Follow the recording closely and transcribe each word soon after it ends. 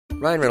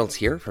Ryan Reynolds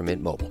here from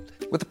Mint Mobile.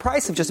 With the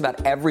price of just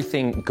about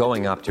everything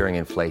going up during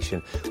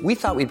inflation, we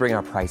thought we'd bring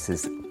our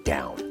prices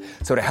down.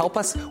 So to help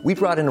us, we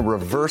brought in a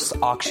reverse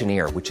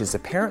auctioneer, which is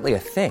apparently a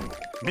thing.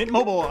 Mint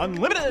Mobile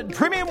Unlimited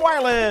Premium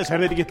Wireless. How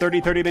to get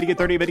 30, 30, bit to get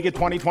 30, bit to get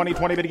 20, 20,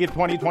 20, bit to get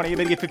 20, 20,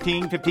 bit to get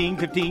 15, 15,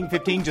 15,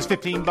 15, just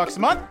 $15 a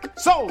month?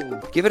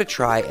 Sold! Give it a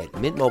try at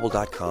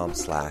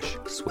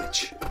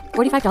mintmobile.com/switch.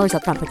 $45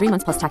 up front for 3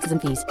 months plus taxes and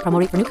fees. Promo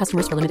rate for new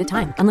customers for limited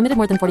time. Unlimited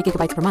more than 40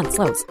 gigabytes per month.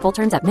 Slows full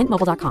terms at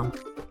mintmobile.com.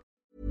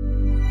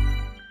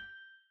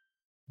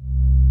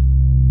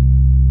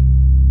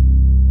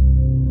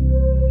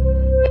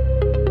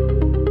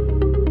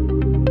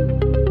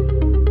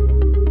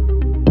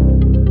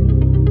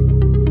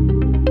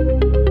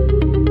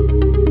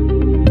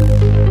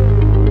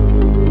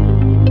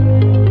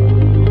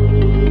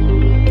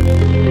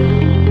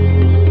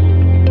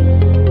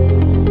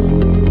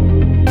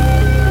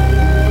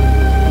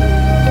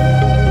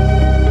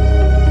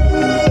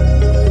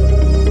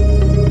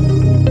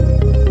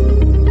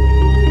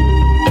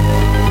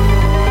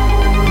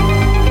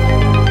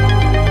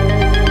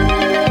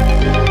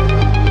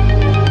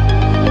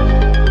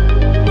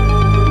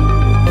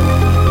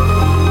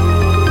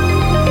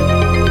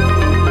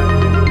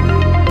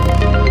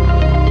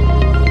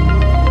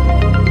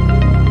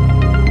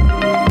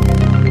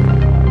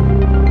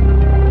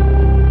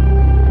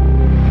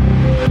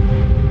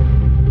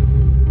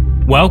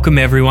 Welcome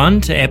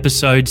everyone to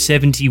episode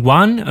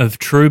 71 of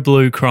True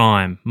Blue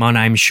Crime. My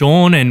name's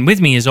Sean and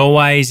with me as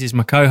always is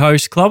my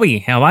co-host Chloe.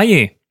 How are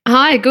you?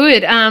 Hi,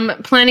 good.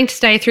 Planning to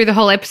stay through the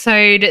whole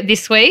episode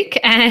this week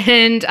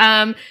and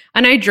I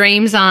know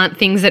dreams aren't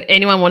things that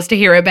anyone wants to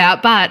hear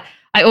about, but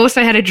I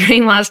also had a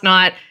dream last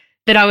night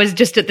that I was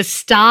just at the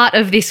start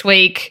of this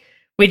week,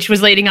 which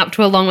was leading up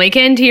to a long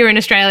weekend here in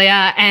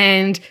Australia,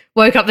 and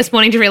woke up this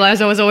morning to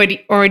realise I was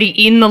already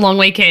in the long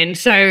weekend.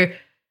 So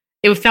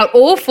it felt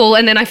awful,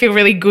 and then I feel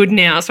really good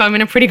now. So I'm in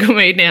a pretty good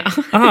mood now.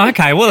 Oh,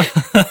 okay. Well,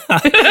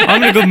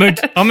 I'm in a good mood.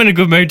 I'm in a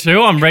good mood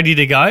too. I'm ready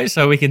to go,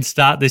 so we can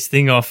start this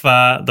thing off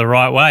the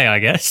right way, I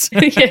guess.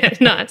 Yeah,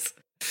 nice.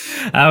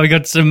 We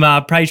got some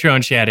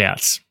Patreon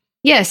shout-outs.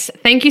 Yes,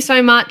 thank you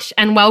so much,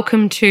 and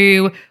welcome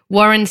to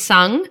Warren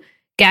Sung,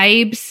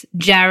 Gabes,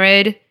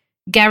 Jared,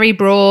 Gary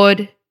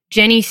Broad,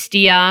 Jenny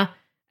Steer,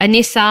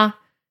 Anissa,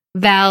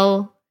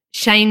 Val,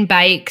 Shane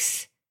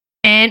Bakes,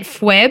 Ant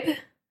Fweb,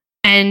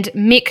 and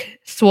Mick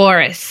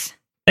Suarez.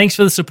 Thanks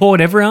for the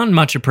support, everyone.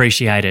 Much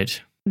appreciated.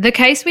 The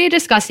case we are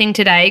discussing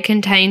today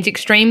contains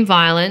extreme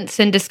violence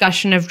and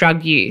discussion of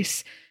drug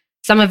use.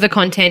 Some of the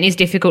content is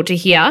difficult to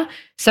hear,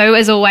 so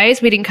as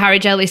always, we'd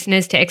encourage our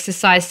listeners to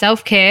exercise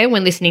self-care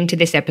when listening to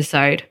this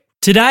episode.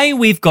 Today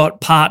we've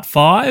got part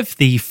 5,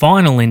 the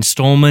final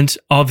instalment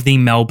of the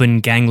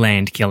Melbourne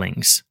gangland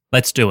killings.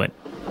 Let's do it.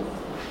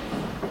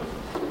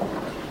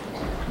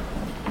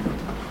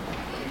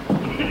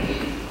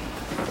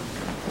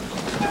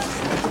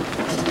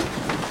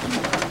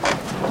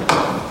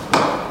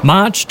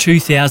 March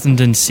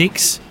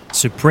 2006,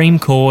 Supreme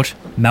Court,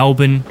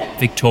 Melbourne,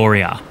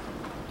 Victoria.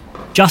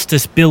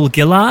 Justice Bill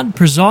Gillard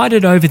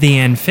presided over the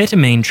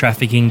amphetamine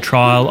trafficking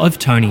trial of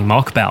Tony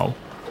Mockbell.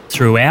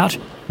 Throughout,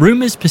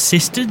 rumours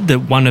persisted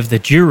that one of the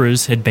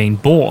jurors had been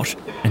bought,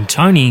 and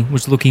Tony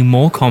was looking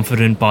more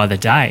confident by the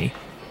day.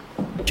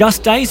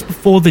 Just days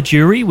before the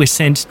jury were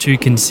sent to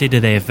consider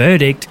their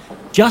verdict,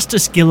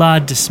 Justice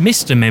Gillard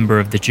dismissed a member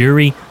of the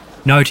jury,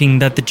 noting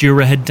that the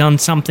juror had done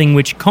something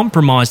which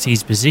compromised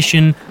his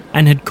position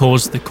and had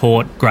caused the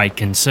court great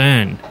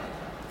concern.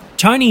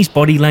 Tony's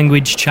body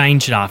language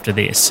changed after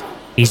this,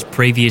 his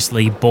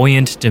previously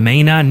buoyant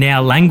demeanour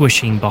now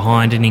languishing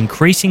behind an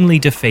increasingly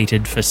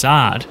defeated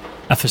facade,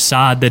 a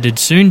facade that had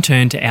soon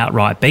turned to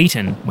outright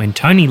beaten when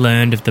Tony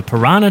learned of the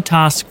Piranha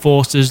Task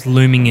Force's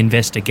looming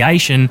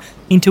investigation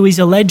into his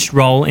alleged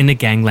role in a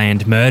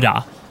gangland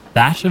murder,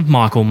 that of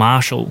Michael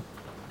Marshall.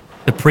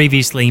 The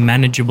previously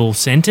manageable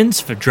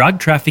sentence for drug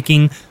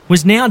trafficking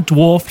was now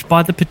dwarfed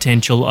by the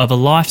potential of a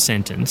life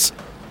sentence.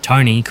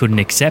 Tony couldn't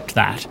accept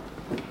that.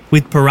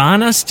 With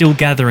Piranha still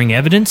gathering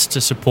evidence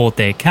to support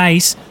their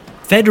case,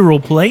 federal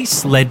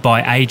police, led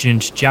by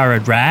agent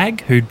Jared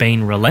Ragg, who'd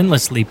been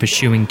relentlessly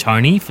pursuing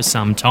Tony for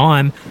some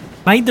time,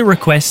 made the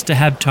request to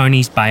have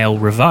Tony's bail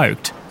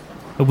revoked.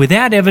 But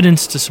without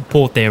evidence to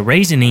support their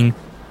reasoning,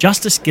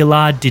 Justice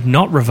Gillard did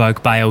not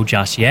revoke bail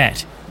just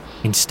yet.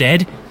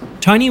 Instead,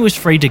 Tony was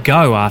free to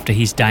go after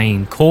his day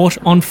in court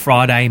on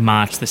Friday,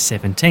 March the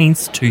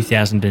 17th,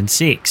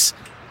 2006.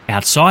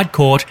 Outside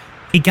court,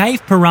 he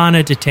gave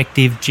Piranha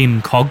detective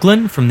Jim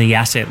Coughlin from the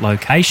Asset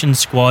Location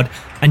Squad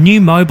a new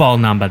mobile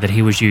number that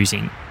he was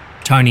using.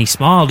 Tony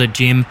smiled at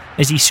Jim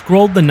as he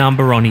scrawled the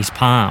number on his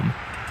palm.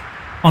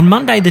 On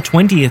Monday the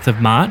 20th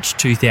of March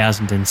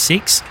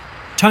 2006,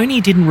 Tony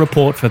didn't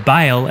report for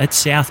bail at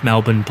South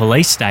Melbourne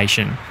Police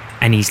Station,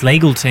 and his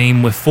legal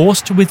team were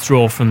forced to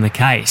withdraw from the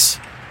case.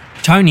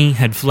 Tony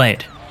had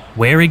fled.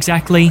 Where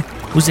exactly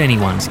was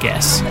anyone's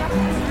guess.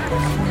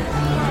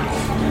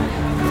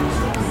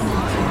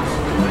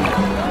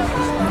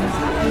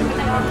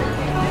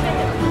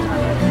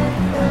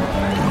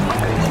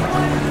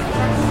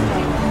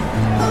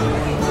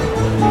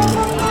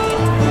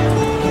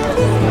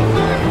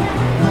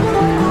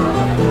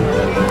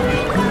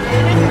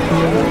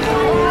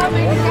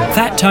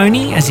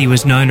 Tony, as he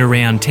was known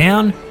around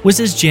town,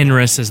 was as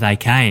generous as they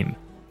came.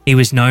 He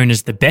was known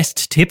as the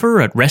best tipper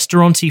at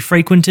restaurants he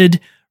frequented,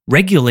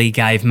 regularly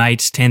gave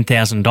mates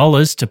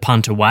 $10,000 to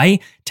punt away,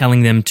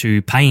 telling them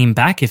to pay him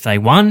back if they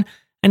won,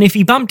 and if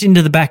he bumped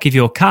into the back of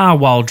your car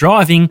while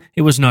driving,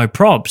 it was no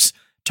probs.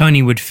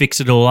 Tony would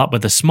fix it all up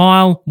with a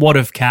smile, wad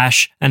of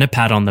cash, and a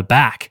pat on the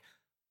back.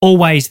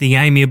 Always the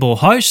amiable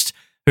host,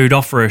 who'd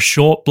offer a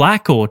short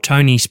black or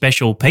Tony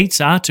special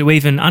pizza to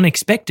even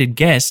unexpected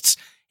guests,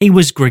 he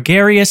was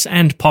gregarious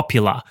and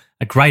popular,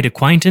 a great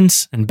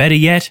acquaintance, and better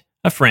yet,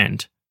 a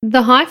friend.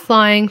 The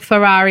high-flying,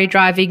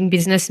 Ferrari-driving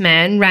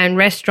businessman ran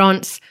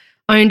restaurants,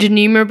 owned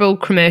innumerable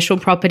commercial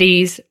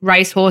properties,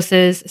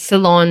 racehorses,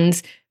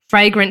 salons,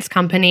 fragrance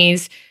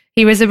companies.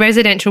 He was a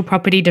residential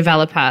property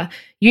developer.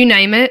 You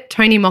name it,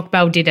 Tony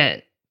Mokbel did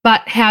it.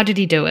 But how did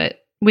he do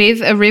it?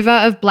 With a river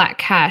of black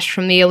cash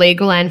from the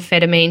illegal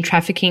amphetamine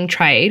trafficking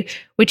trade,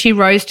 which he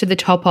rose to the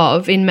top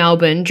of in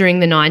Melbourne during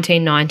the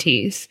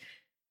 1990s.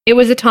 It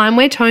was a time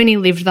where Tony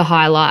lived the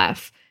high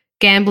life,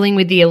 gambling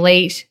with the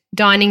elite,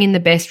 dining in the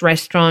best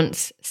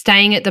restaurants,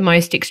 staying at the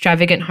most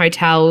extravagant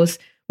hotels,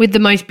 with the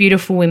most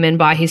beautiful women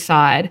by his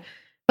side.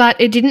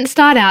 But it didn't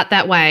start out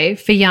that way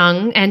for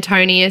young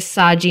Antonius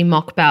Saji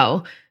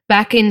Mokbel,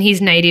 back in his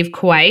native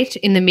Kuwait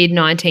in the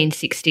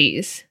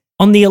mid-1960s.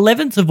 On the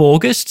 11th of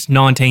August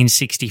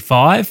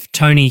 1965,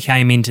 Tony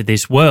came into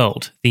this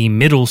world, the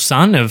middle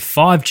son of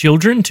 5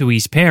 children to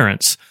his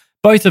parents,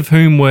 both of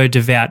whom were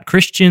devout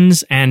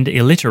Christians and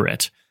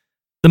illiterate.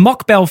 The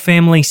Mokbel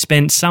family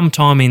spent some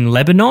time in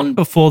Lebanon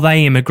before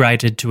they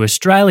immigrated to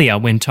Australia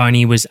when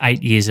Tony was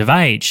 8 years of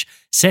age,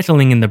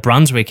 settling in the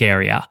Brunswick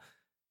area.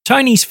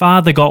 Tony's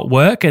father got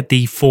work at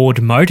the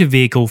Ford Motor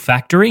Vehicle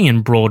Factory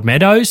in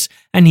Broadmeadows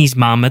and his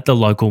mum at the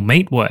local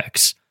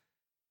meatworks.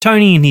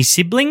 Tony and his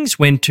siblings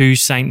went to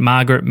St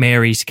Margaret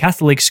Mary's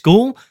Catholic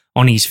School.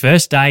 On his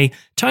first day,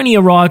 Tony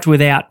arrived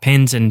without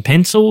pens and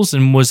pencils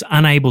and was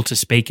unable to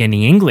speak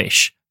any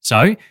English,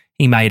 so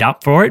he made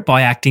up for it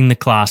by acting the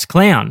class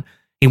clown.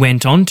 He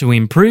went on to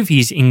improve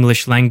his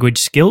English language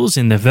skills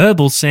in the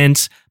verbal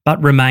sense,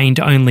 but remained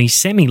only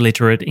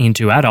semi-literate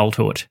into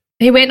adulthood.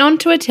 He went on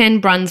to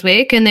attend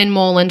Brunswick and then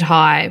Moreland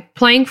High,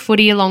 playing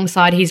footy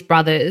alongside his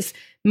brothers,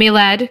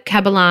 Milad,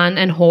 Cabalan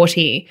and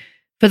Horty,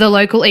 for the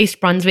local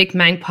East Brunswick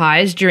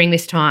Magpies during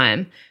this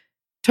time.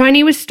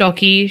 Tony was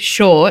stocky,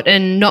 short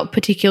and not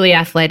particularly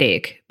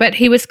athletic, but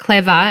he was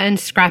clever and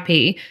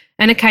scrappy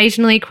and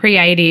occasionally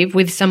creative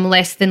with some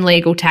less than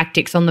legal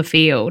tactics on the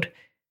field.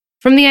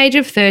 From the age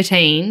of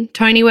 13,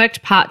 Tony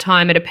worked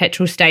part-time at a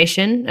petrol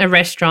station, a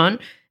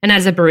restaurant, and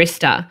as a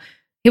barista.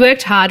 He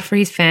worked hard for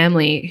his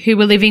family, who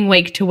were living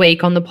week to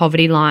week on the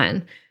poverty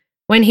line.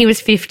 When he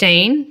was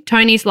 15,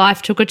 Tony's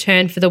life took a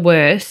turn for the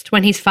worst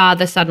when his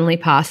father suddenly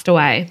passed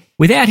away.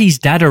 Without his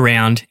dad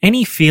around,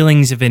 any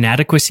feelings of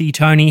inadequacy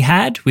Tony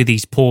had with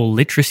his poor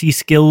literacy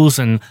skills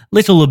and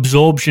little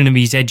absorption of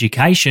his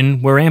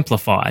education were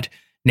amplified.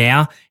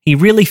 Now, he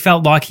really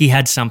felt like he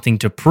had something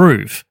to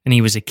prove, and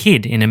he was a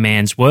kid in a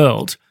man's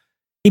world.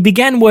 He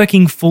began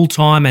working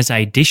full-time as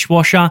a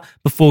dishwasher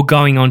before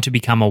going on to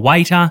become a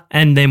waiter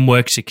and then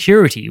work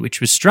security,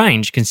 which was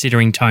strange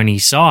considering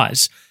Tony's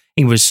size.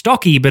 He was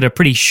stocky but a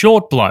pretty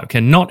short bloke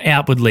and not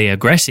outwardly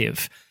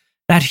aggressive.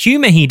 That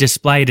humour he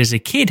displayed as a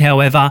kid,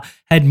 however,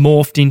 had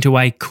morphed into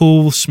a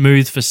cool,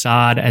 smooth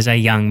facade as a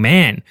young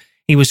man.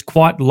 He was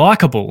quite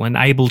likeable and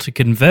able to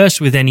converse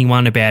with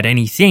anyone about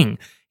anything.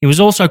 He was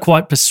also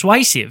quite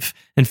persuasive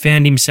and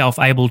found himself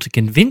able to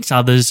convince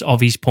others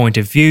of his point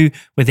of view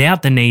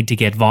without the need to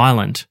get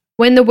violent.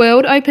 When the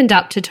world opened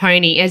up to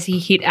Tony as he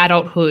hit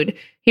adulthood,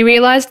 he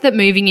realised that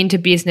moving into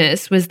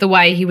business was the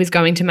way he was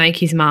going to make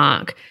his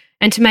mark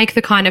and to make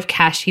the kind of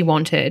cash he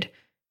wanted.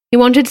 He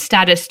wanted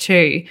status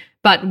too,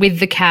 but with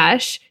the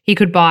cash, he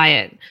could buy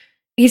it.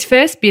 His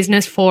first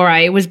business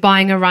foray was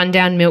buying a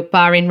rundown milk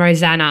bar in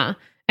Rosanna,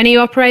 and he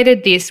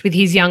operated this with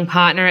his young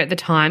partner at the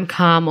time,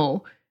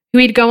 Carmel, who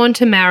he'd go on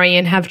to marry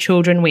and have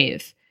children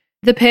with.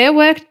 The pair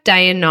worked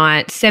day and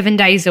night, 7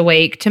 days a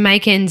week to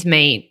make ends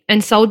meet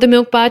and sold the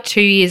milk bar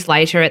 2 years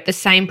later at the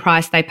same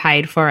price they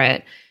paid for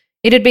it.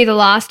 It'd be the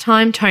last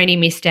time Tony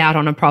missed out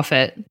on a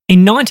profit.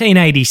 In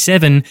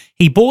 1987,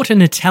 he bought an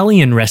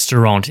Italian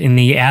restaurant in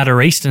the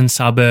outer eastern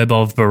suburb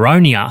of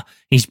Baronia.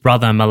 His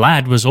brother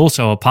Milad was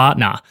also a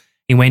partner.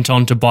 He went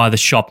on to buy the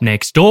shop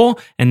next door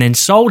and then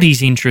sold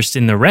his interest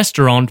in the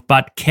restaurant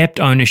but kept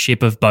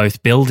ownership of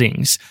both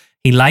buildings.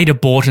 He later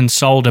bought and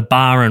sold a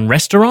bar and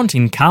restaurant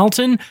in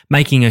Carlton,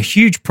 making a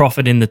huge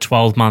profit in the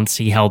 12 months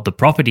he held the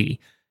property.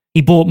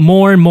 He bought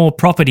more and more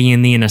property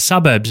in the inner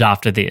suburbs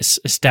after this,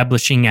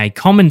 establishing a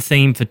common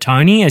theme for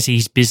Tony as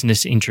his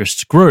business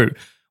interests grew.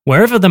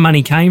 Wherever the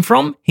money came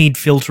from, he'd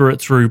filter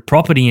it through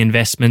property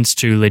investments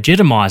to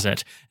legitimise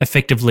it,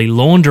 effectively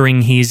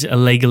laundering his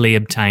illegally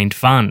obtained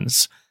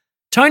funds.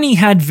 Tony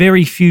had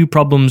very few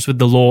problems with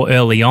the law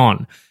early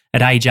on.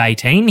 At age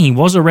 18, he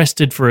was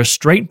arrested for a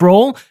street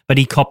brawl, but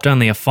he copped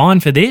only a fine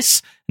for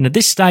this, and at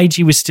this stage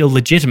he was still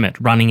legitimate,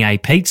 running a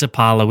pizza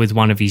parlour with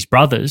one of his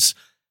brothers.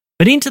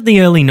 But into the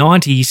early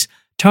 90s,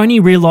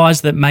 Tony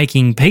realised that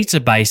making pizza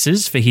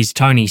bases for his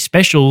Tony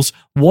specials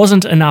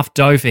wasn't enough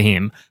dough for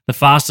him. The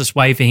fastest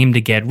way for him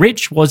to get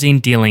rich was in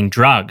dealing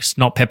drugs,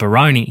 not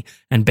pepperoni,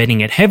 and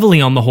betting it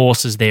heavily on the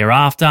horses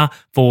thereafter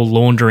for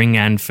laundering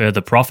and further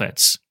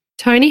profits.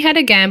 Tony had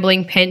a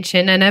gambling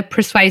penchant and a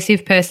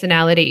persuasive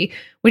personality,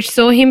 which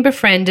saw him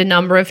befriend a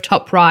number of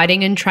top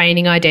riding and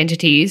training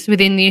identities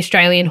within the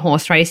Australian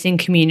horse racing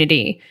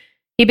community.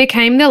 He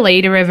became the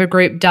leader of a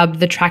group dubbed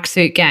the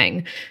Tracksuit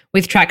Gang,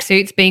 with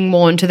tracksuits being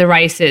worn to the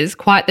races,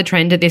 quite the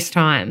trend at this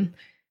time.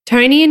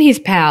 Tony and his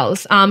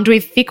pals, armed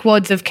with thick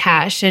wads of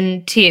cash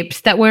and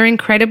tips that were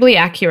incredibly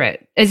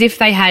accurate, as if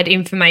they had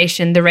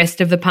information the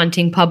rest of the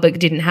punting public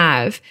didn't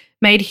have,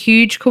 made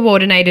huge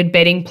coordinated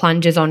betting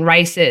plunges on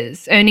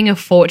races, earning a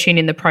fortune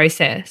in the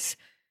process.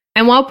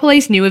 And while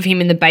police knew of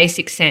him in the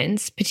basic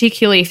sense,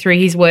 particularly through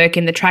his work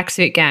in the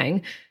Tracksuit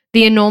Gang,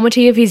 the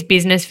enormity of his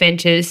business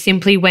ventures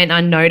simply went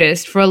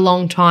unnoticed for a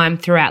long time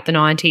throughout the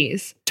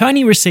 90s.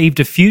 Tony received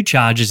a few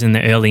charges in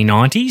the early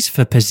 90s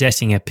for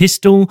possessing a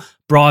pistol,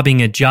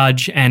 bribing a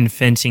judge and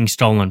fencing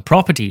stolen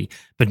property,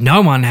 but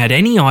no one had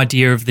any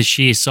idea of the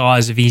sheer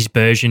size of his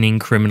burgeoning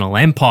criminal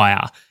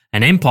empire,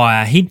 an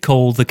empire he'd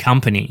call the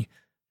Company.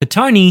 For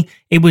Tony,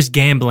 it was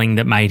gambling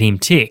that made him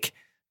tick.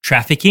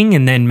 Trafficking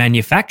and then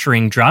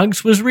manufacturing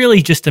drugs was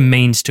really just a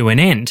means to an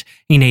end.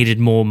 He needed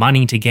more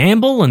money to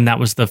gamble, and that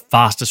was the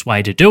fastest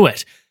way to do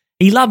it.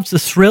 He loved the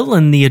thrill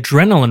and the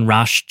adrenaline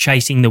rush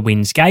chasing the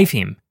wins gave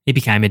him. He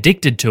became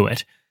addicted to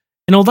it.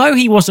 And although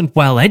he wasn't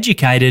well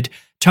educated,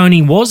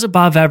 Tony was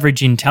above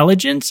average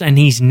intelligence, and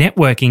his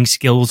networking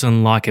skills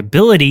and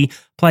likability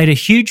played a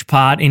huge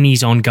part in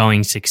his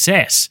ongoing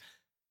success.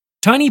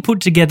 Tony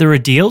put together a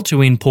deal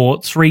to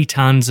import 3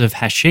 tons of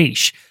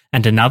hashish,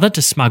 and another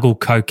to smuggle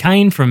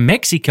cocaine from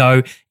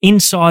Mexico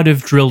inside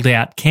of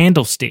drilled-out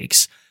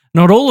candlesticks.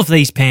 Not all of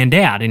these panned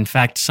out. In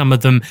fact, some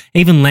of them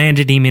even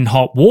landed him in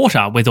hot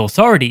water with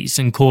authorities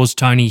and caused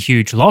Tony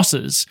huge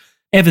losses.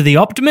 Ever the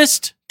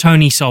optimist,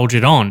 Tony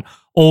soldiered on,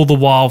 all the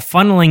while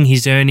funneling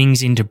his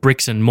earnings into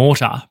bricks and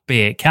mortar,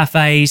 be it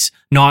cafes,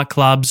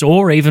 nightclubs,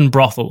 or even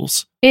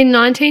brothels. In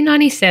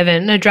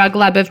 1997, a drug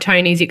lab of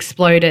Tony's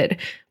exploded,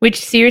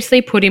 which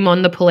seriously put him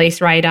on the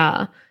police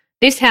radar.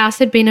 This house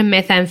had been a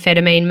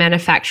methamphetamine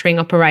manufacturing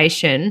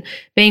operation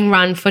being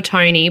run for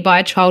Tony by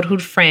a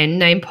childhood friend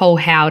named Paul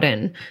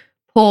Howden.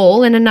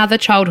 Paul and another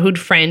childhood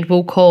friend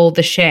we'll call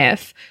the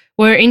chef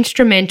were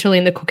instrumental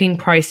in the cooking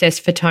process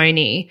for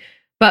Tony.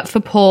 But for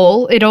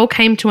Paul, it all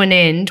came to an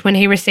end when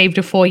he received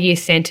a 4-year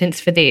sentence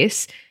for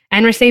this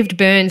and received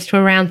burns to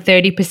around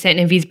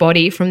 30% of his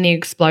body from the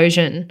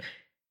explosion.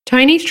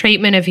 Tony's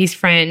treatment of his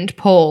friend,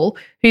 Paul,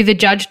 who the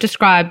judge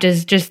described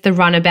as just the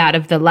runabout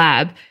of the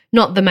lab,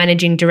 not the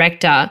managing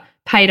director,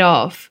 paid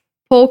off.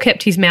 Paul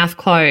kept his mouth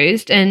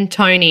closed and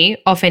Tony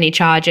off any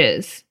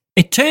charges.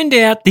 It turned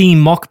out the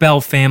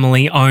Mockbell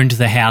family owned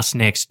the house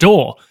next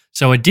door,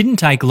 so it didn't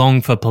take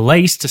long for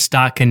police to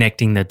start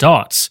connecting the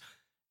dots.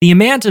 The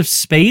amount of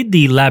speed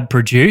the lab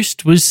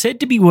produced was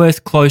said to be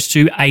worth close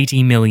to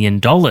 $80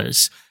 million,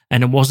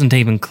 and it wasn't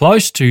even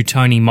close to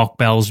Tony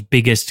Mockbell's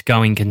biggest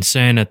going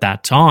concern at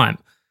that time.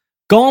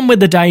 Gone were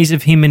the days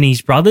of him and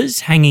his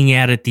brothers hanging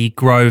out at the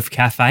Grove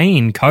Cafe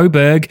in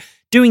Coburg,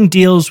 doing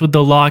deals with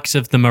the likes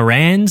of the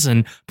Morans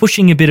and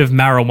pushing a bit of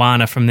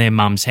marijuana from their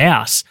mum's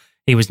house.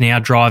 He was now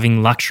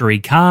driving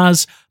luxury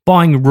cars,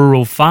 buying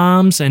rural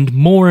farms and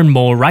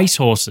more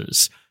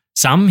racehorses.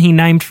 Some he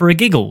named for a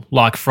giggle,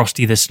 like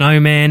Frosty the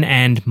Snowman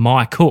and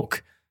Mike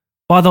Hook.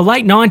 By the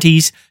late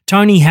 90s,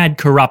 Tony had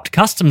corrupt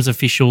customs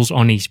officials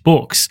on his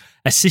books,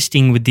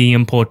 assisting with the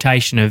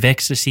importation of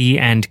ecstasy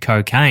and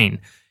cocaine.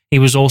 He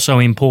was also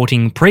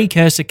importing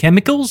precursor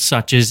chemicals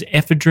such as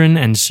ephedrine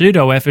and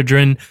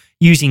pseudoephedrine,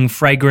 using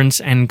fragrance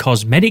and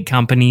cosmetic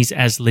companies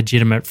as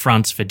legitimate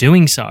fronts for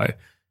doing so.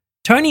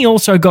 Tony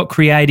also got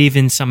creative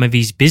in some of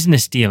his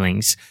business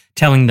dealings,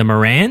 telling the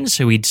Morans,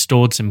 who he'd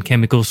stored some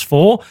chemicals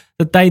for,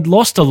 that they'd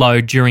lost a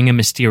load during a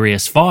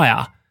mysterious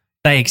fire.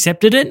 They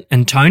accepted it,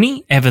 and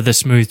Tony, ever the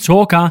smooth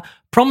talker,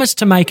 promised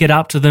to make it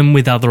up to them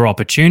with other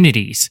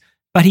opportunities.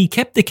 But he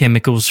kept the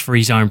chemicals for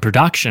his own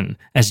production,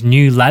 as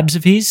new labs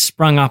of his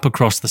sprung up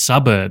across the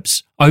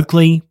suburbs.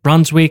 Oakley,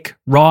 Brunswick,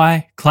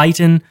 Rye,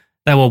 Clayton.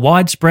 They were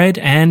widespread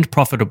and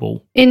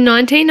profitable. In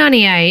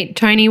 1998,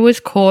 Tony was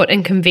caught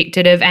and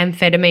convicted of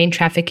amphetamine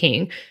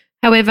trafficking.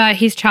 However,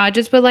 his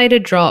charges were later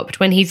dropped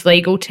when his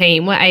legal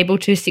team were able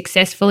to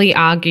successfully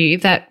argue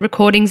that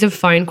recordings of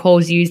phone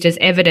calls used as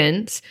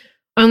evidence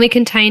only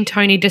contained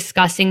Tony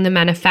discussing the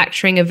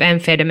manufacturing of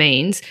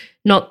amphetamines,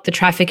 not the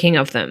trafficking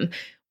of them.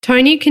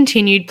 Tony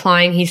continued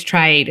plying his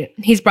trade,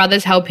 his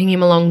brothers helping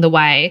him along the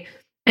way,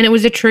 and it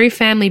was a true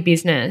family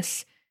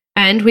business.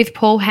 And with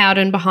Paul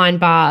Howden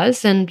behind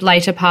bars and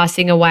later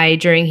passing away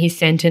during his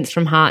sentence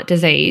from heart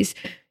disease,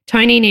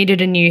 Tony needed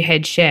a new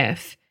head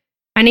chef.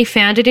 And he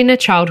found it in a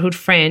childhood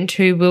friend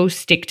who we'll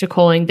stick to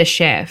calling the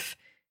chef.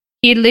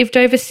 He had lived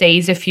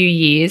overseas a few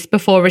years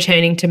before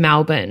returning to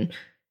Melbourne,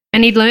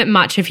 and he'd learnt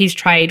much of his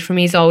trade from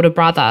his older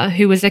brother,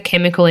 who was a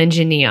chemical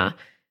engineer,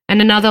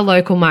 and another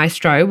local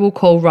maestro we'll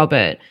call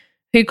Robert,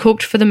 who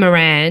cooked for the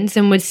Morans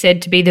and was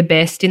said to be the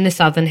best in the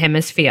Southern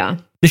Hemisphere.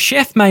 The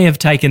chef may have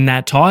taken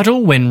that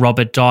title when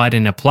Robert died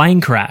in a plane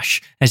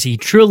crash, as he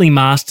truly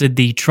mastered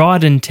the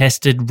tried and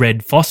tested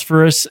red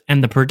phosphorus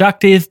and the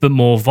productive but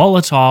more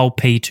volatile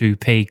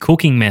P2P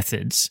cooking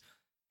methods.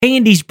 He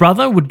and his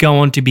brother would go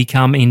on to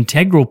become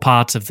integral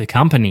parts of the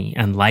company,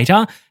 and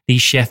later, the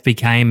chef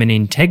became an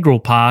integral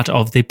part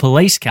of the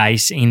police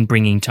case in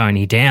bringing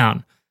Tony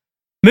down.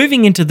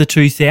 Moving into the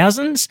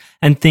 2000s,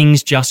 and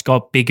things just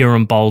got bigger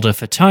and bolder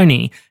for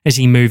Tony as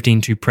he moved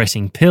into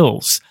pressing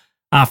pills.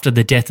 After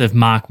the death of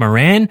Mark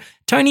Moran,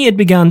 Tony had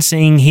begun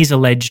seeing his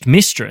alleged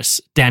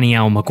mistress,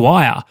 Danielle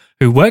Maguire,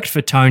 who worked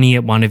for Tony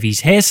at one of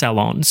his hair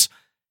salons.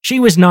 She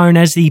was known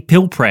as the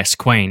pill press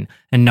queen,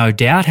 and no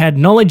doubt had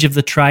knowledge of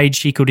the trade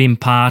she could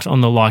impart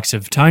on the likes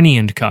of Tony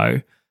and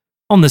co.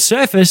 On the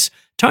surface,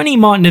 Tony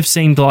mightn't have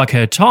seemed like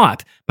her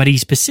type, but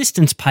his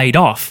persistence paid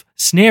off,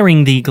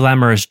 snaring the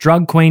glamorous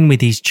drug queen with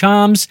his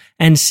charms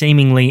and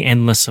seemingly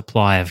endless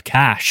supply of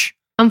cash.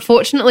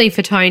 Unfortunately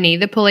for Tony,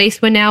 the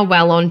police were now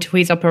well on to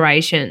his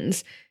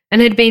operations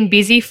and had been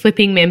busy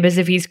flipping members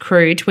of his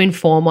crew to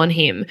inform on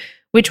him,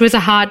 which was a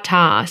hard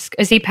task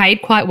as he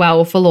paid quite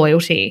well for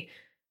loyalty.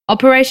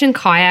 Operation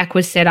Kayak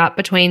was set up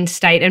between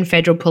state and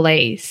federal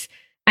police,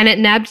 and it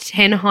nabbed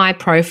 10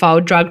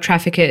 high-profile drug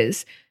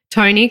traffickers.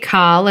 Tony,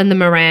 Carl and the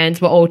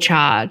Morans were all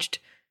charged.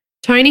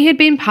 Tony had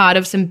been part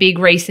of some big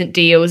recent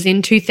deals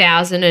in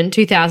 2000 and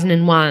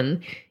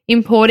 2001,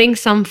 importing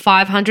some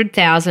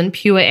 500,000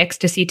 pure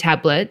ecstasy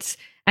tablets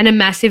and a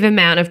massive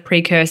amount of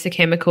precursor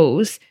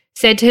chemicals,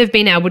 said to have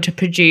been able to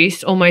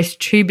produce almost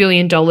 $2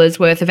 billion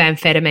worth of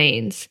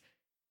amphetamines.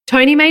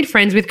 Tony made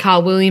friends with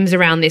Carl Williams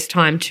around this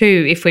time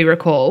too, if we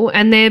recall,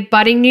 and their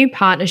budding new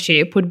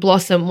partnership would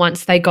blossom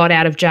once they got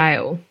out of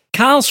jail.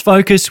 Carl's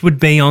focus would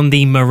be on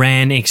the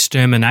Moran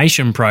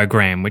extermination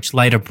program, which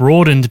later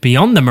broadened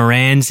beyond the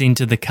Morans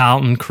into the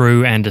Carlton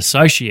crew and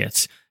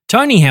associates.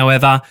 Tony,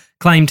 however,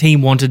 claimed he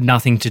wanted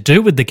nothing to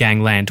do with the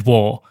Gangland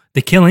War.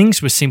 The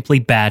killings were simply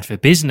bad for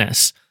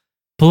business.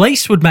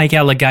 Police would make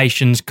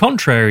allegations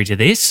contrary to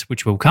this,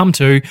 which we'll come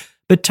to,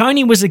 but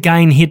Tony was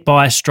again hit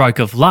by a stroke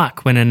of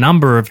luck when a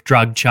number of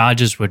drug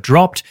charges were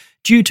dropped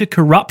due to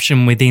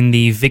corruption within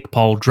the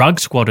Vicpol drug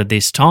squad at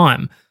this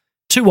time.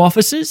 2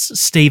 officers,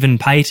 Stephen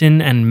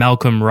Payton and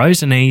Malcolm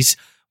Rosenese,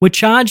 were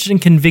charged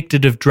and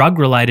convicted of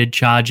drug-related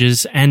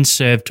charges and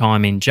served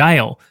time in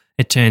jail.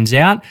 It turns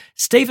out,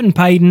 Stephen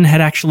Payton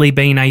had actually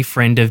been a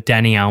friend of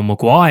Danielle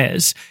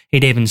Maguire's.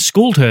 He'd even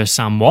schooled her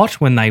somewhat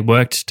when they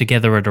worked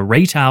together at a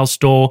retail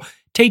store,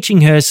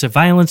 teaching her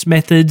surveillance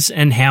methods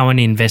and how an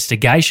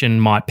investigation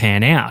might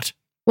pan out.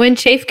 When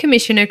Chief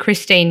Commissioner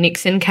Christine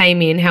Nixon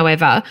came in,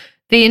 however,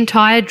 the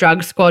entire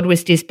drug squad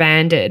was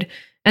disbanded,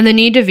 and the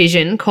new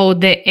division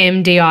called the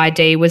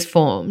MDID was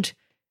formed.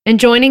 And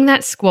joining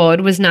that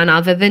squad was none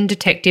other than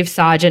Detective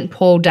Sergeant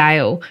Paul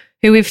Dale,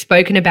 who we've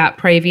spoken about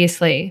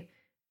previously.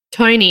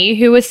 Tony,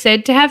 who was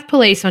said to have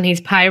police on his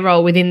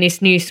payroll within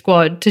this new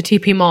squad to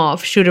tip him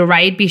off should a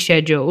raid be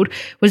scheduled,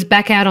 was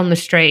back out on the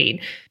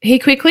street. He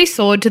quickly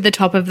soared to the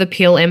top of the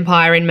pill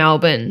empire in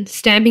Melbourne,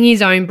 stamping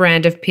his own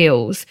brand of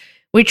pills,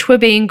 which were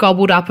being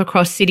gobbled up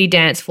across city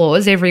dance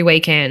floors every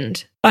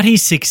weekend. But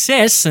his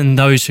success and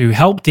those who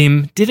helped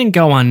him didn't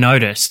go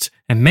unnoticed,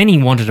 and many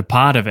wanted a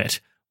part of it.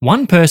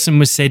 One person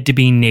was said to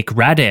be Nick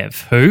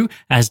Radev, who,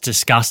 as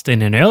discussed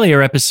in an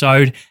earlier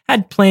episode,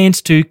 had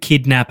plans to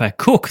kidnap a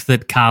cook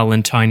that Carl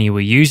and Tony were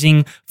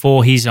using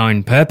for his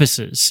own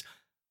purposes.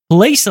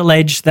 Police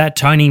alleged that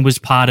Tony was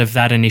part of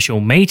that initial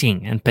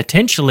meeting and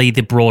potentially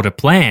the broader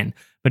plan,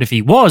 but if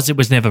he was, it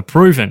was never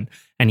proven,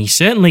 and he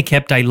certainly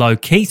kept a low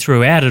key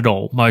throughout it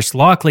all, most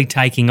likely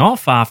taking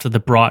off after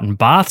the Brighton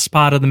Baths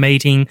part of the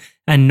meeting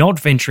and not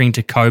venturing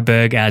to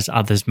Coburg as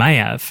others may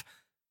have.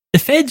 The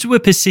feds were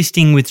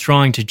persisting with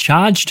trying to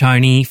charge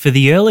Tony for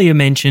the earlier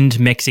mentioned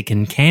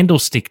Mexican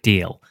candlestick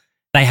deal.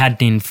 They had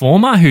an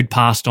informer who'd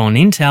passed on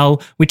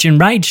intel, which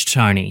enraged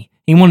Tony.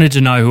 He wanted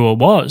to know who it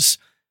was.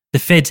 The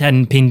feds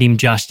hadn't pinned him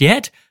just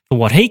yet for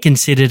what he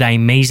considered a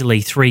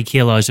measly 3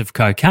 kilos of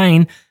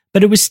cocaine,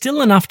 but it was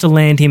still enough to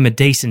land him a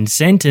decent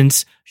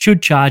sentence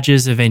should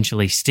charges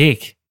eventually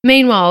stick.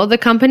 Meanwhile, the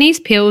company's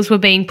pills were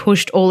being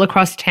pushed all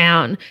across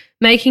town,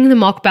 making the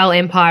Mockbell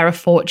empire a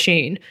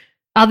fortune.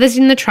 Others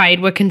in the trade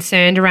were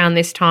concerned around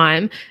this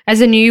time as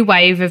a new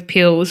wave of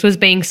pills was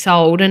being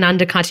sold and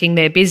undercutting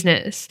their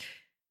business.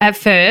 At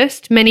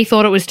first, many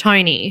thought it was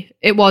Tony.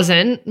 It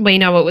wasn't. We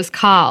know it was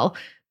Carl.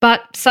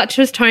 But such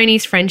was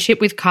Tony's friendship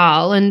with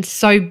Carl and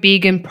so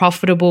big and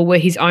profitable were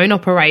his own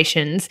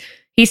operations,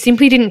 he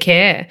simply didn't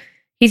care.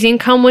 His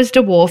income was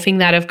dwarfing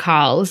that of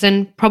Carl's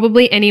and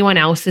probably anyone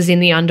else's in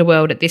the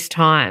underworld at this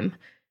time.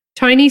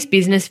 Tony's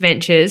business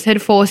ventures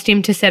had forced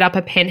him to set up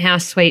a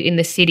penthouse suite in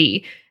the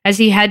city. As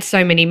he had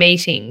so many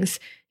meetings,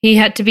 he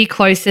had to be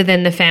closer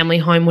than the family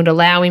home would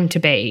allow him to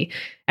be.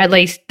 At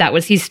least that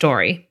was his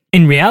story.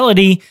 In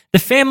reality, the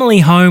family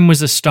home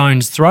was a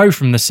stone's throw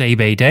from the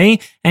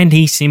CBD, and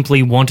he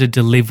simply wanted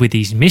to live with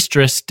his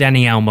mistress,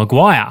 Danielle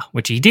Maguire,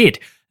 which he did,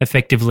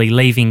 effectively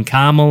leaving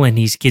Carmel and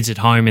his kids at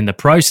home in the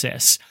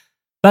process.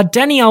 But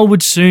Danielle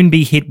would soon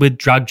be hit with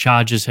drug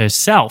charges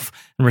herself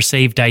and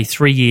received a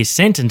 3-year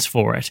sentence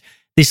for it.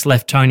 This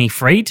left Tony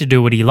free to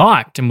do what he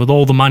liked, and with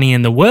all the money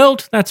in the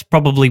world, that's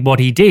probably what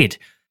he did.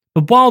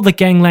 But while the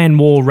gangland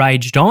war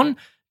raged on,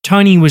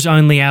 Tony was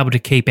only able to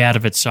keep out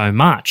of it so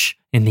much.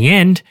 In the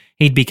end,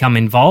 he'd become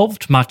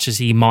involved, much as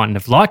he mightn't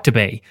have liked to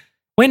be.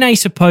 When a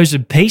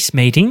supposed peace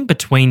meeting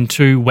between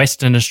two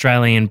Western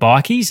Australian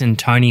bikies and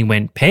Tony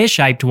went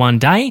pear-shaped one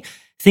day,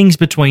 things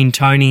between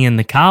Tony and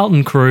the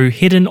Carlton crew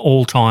hit an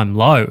all-time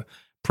low.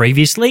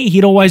 Previously,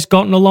 he'd always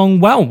gotten along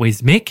well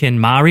with Mick and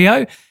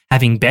Mario,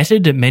 having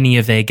betted at many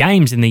of their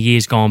games in the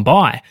years gone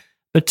by.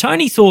 But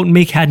Tony thought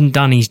Mick hadn't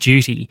done his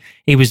duty.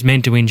 He was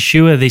meant to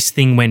ensure this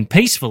thing went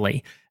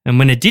peacefully, and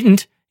when it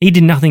didn't, he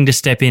did nothing to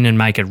step in and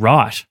make it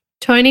right.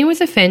 Tony was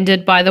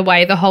offended by the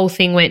way the whole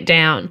thing went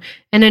down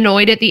and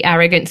annoyed at the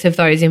arrogance of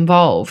those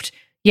involved.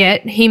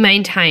 Yet he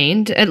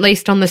maintained, at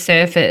least on the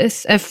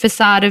surface, a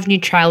facade of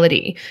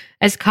neutrality,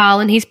 as Carl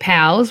and his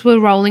pals were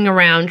rolling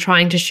around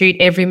trying to shoot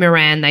every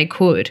Moran they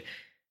could.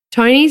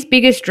 Tony's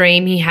biggest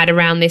dream he had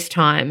around this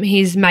time,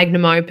 his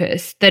magnum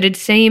opus, that'd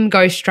see him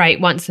go straight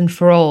once and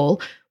for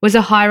all, was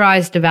a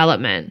high-rise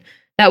development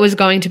that was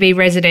going to be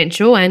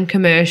residential and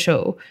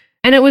commercial.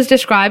 And it was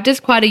described as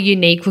quite a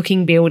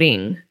unique-looking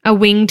building, a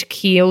winged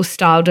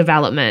keel-style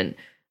development.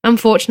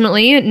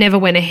 Unfortunately, it never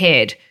went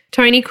ahead.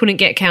 Tony couldn't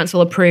get council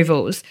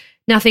approvals.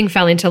 Nothing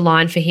fell into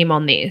line for him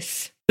on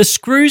this. The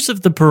screws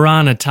of the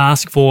Piranha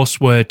Task Force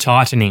were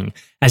tightening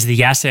as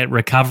the Asset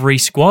Recovery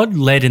Squad,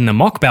 led in the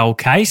Mockbell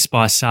case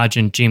by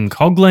Sergeant Jim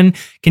Coughlin,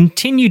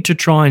 continued to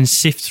try and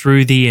sift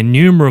through the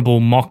innumerable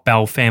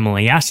Mockbell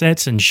family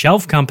assets and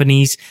shelf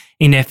companies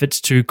in efforts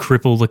to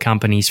cripple the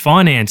company's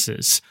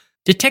finances.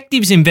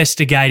 Detectives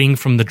investigating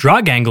from the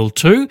drug angle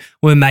too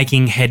were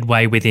making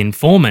headway with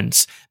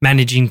informants,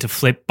 managing to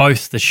flip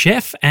both the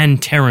chef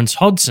and Terence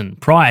Hodson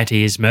prior to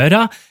his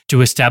murder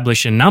to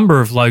establish a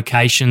number of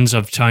locations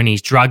of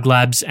Tony's drug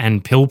labs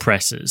and pill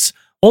presses.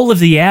 All of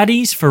the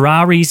Audis,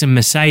 Ferraris and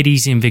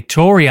Mercedes in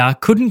Victoria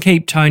couldn't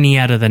keep Tony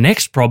out of the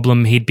next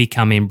problem he'd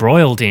become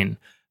embroiled in.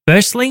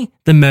 Firstly,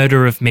 the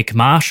murder of Mick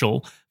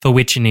Marshall, for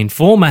which an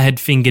informer had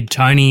fingered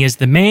Tony as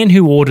the man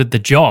who ordered the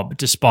job,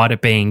 despite it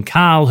being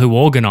Carl who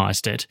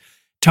organised it.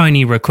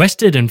 Tony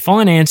requested and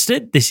financed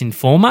it, this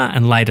informer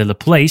and later the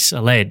police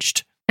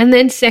alleged. And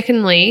then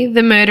secondly,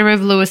 the murder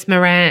of Lewis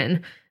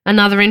Moran.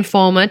 Another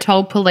informer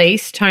told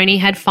police Tony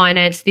had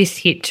financed this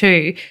hit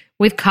too,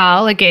 with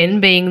Carl again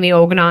being the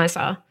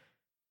organiser.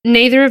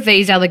 Neither of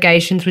these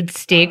allegations would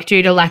stick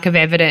due to lack of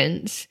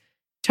evidence.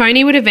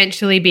 Tony would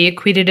eventually be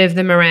acquitted of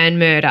the Moran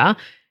murder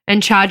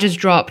and charges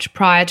dropped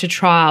prior to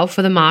trial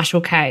for the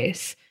Marshall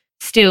case.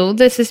 Still,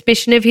 the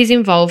suspicion of his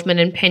involvement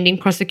in pending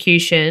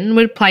prosecution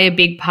would play a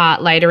big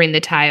part later in the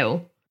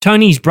tale.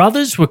 Tony's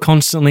brothers were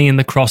constantly in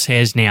the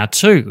crosshairs now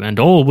too, and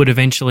all would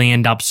eventually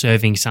end up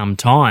serving some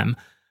time.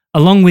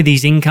 Along with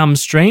his income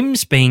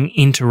streams being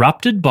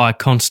interrupted by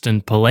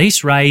constant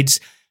police raids,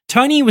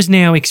 Tony was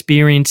now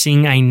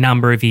experiencing a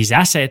number of his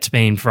assets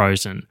being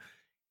frozen.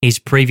 His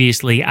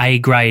previously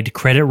A-grade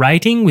credit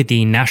rating with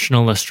the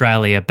National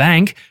Australia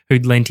Bank,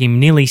 who'd lent him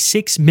nearly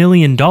 $6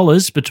 million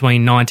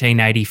between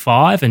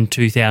 1985 and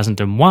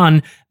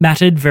 2001,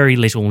 mattered very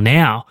little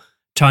now.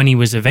 Tony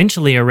was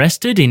eventually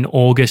arrested in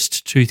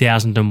August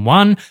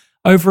 2001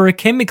 over a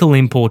chemical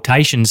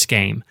importation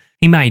scheme.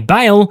 He made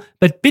bail,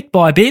 but bit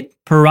by bit,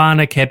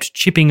 Piranha kept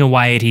chipping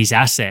away at his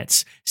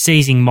assets,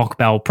 seizing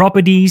Mockbell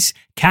properties,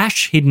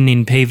 cash hidden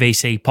in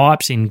PVC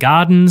pipes in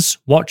gardens,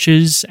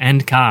 watches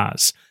and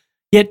cars.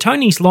 Yet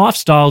Tony's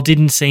lifestyle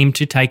didn't seem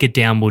to take a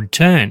downward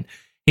turn.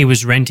 He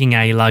was renting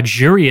a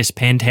luxurious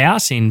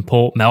penthouse in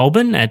Port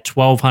Melbourne at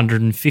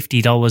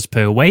 $1,250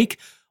 per week,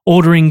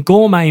 ordering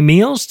gourmet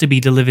meals to be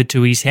delivered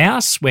to his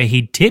house where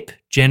he'd tip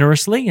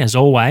generously as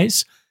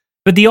always.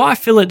 But the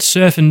eye-fillet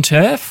surf and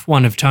turf,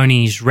 one of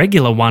Tony's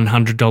regular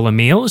 $100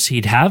 meals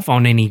he'd have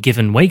on any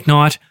given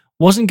weeknight,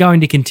 wasn't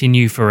going to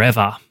continue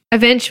forever.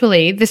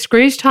 Eventually, the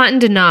screws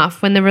tightened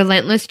enough when the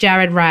relentless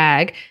Jared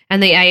Ragg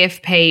and the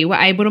AFP were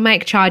able to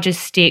make charges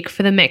stick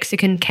for the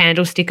Mexican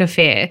candlestick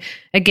affair,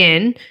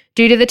 again,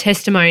 due to the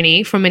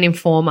testimony from an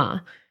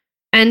informer.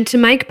 And to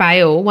make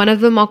bail, one of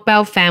the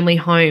Mockbell family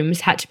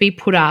homes had to be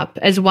put up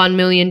as $1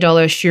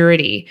 million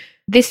surety.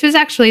 This was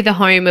actually the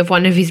home of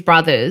one of his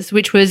brothers,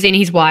 which was in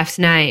his wife's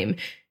name.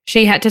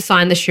 She had to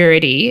sign the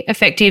surety,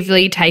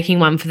 effectively taking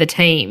one for the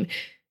team.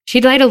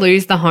 She'd later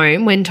lose the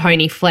home when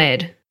Tony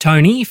fled.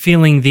 Tony,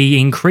 feeling the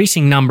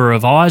increasing number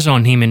of eyes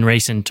on him in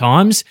recent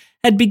times,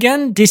 had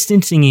begun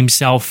distancing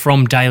himself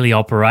from daily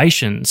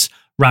operations,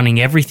 running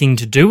everything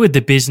to do with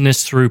the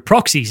business through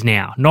proxies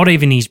now, not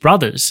even his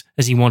brothers,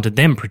 as he wanted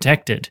them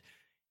protected.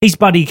 His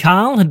buddy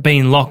Carl had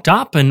been locked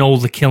up and all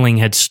the killing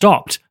had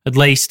stopped, at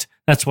least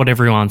that's what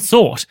everyone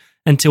thought,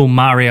 until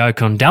Mario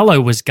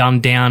Condello was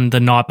gunned down the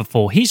night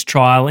before his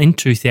trial in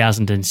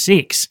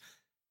 2006.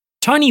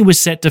 Tony was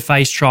set to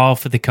face trial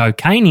for the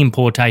cocaine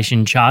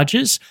importation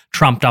charges,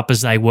 trumped up as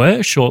they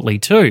were, shortly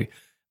too.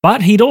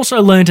 But he'd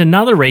also learnt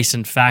another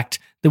recent fact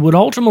that would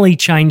ultimately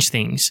change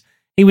things.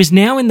 he was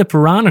now in the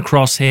piranha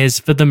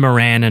crosshairs for the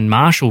Moran and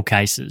Marshall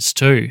cases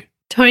too.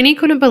 Tony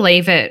couldn't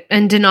believe it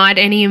and denied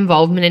any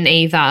involvement in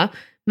either,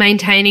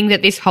 maintaining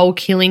that this whole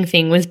killing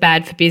thing was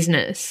bad for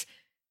business.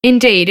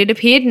 Indeed, it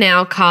appeared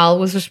now Carl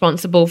was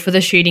responsible for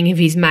the shooting of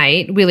his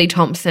mate, Willie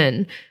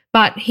Thompson,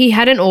 but he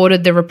hadn't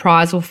ordered the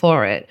reprisal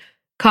for it.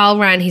 Carl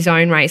ran his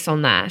own race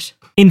on that.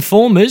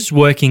 Informers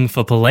working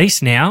for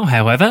police now,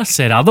 however,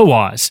 said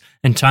otherwise,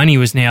 and Tony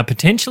was now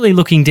potentially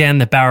looking down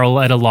the barrel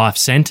at a life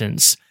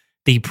sentence.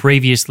 The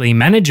previously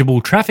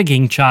manageable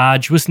trafficking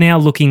charge was now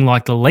looking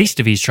like the least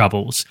of his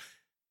troubles.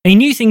 He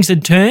knew things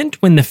had turned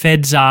when the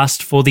feds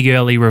asked for the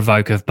early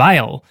revoke of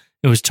bail.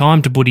 It was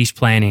time to put his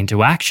plan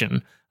into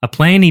action, a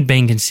plan he'd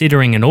been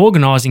considering and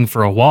organising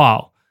for a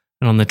while.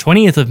 And on the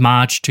 20th of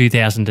March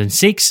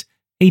 2006,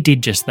 he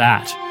did just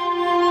that.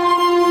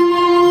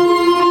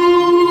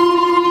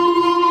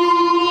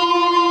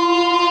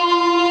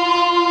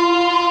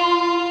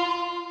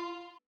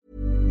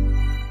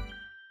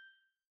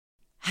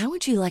 How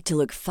would you like to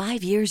look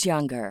 5 years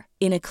younger?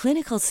 In a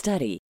clinical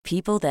study,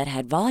 people that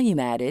had volume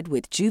added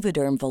with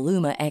Juvederm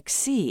Voluma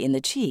XC in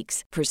the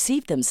cheeks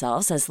perceived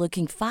themselves as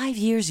looking 5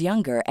 years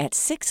younger at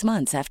 6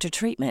 months after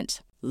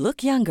treatment.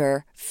 Look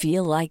younger,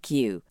 feel like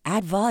you.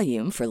 Add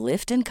volume for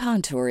lift and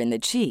contour in the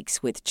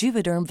cheeks with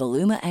Juvederm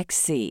Voluma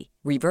XC.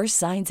 Reverse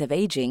signs of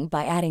aging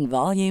by adding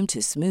volume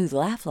to smooth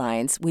laugh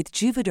lines with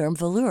Juvederm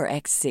Volure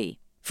XC.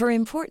 For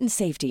important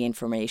safety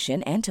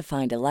information and to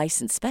find a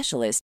licensed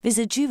specialist,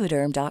 visit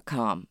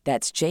Juvederm.com.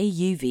 That's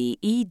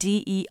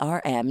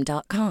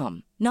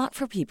JUVEDERM.com. Not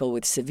for people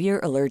with severe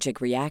allergic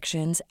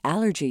reactions,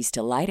 allergies to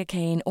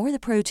lidocaine, or the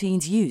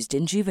proteins used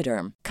in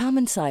Juvederm.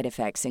 Common side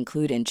effects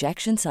include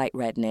injection site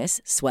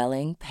redness,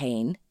 swelling,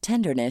 pain,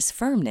 tenderness,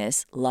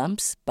 firmness,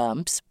 lumps,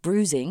 bumps,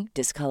 bruising,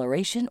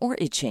 discoloration, or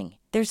itching.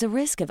 There's a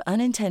risk of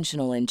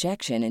unintentional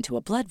injection into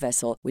a blood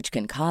vessel, which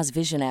can cause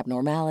vision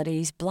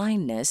abnormalities,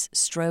 blindness,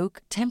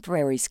 stroke,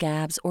 temporary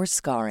scabs, or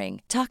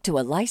scarring. Talk to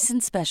a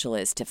licensed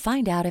specialist to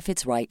find out if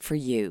it's right for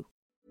you.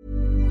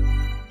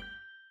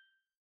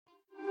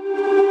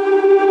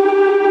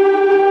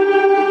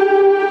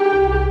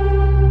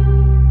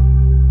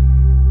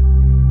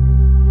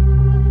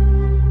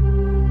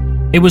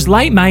 It was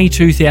late May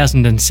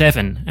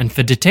 2007, and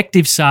for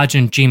Detective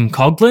Sergeant Jim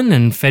Coughlin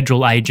and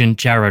Federal Agent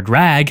Jared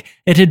Ragg,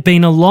 it had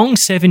been a long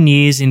 7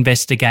 years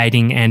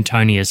investigating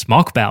Antonius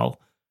Mockbel.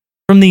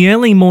 From the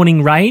early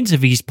morning raids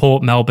of his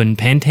Port Melbourne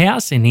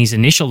penthouse in his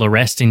initial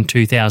arrest in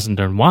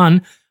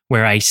 2001,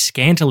 where a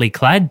scantily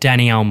clad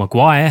Danielle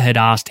Maguire had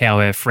asked how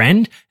her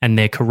friend and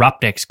their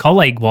corrupt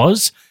ex-colleague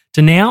was,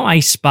 to now a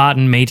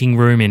Spartan meeting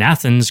room in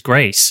Athens,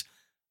 Greece.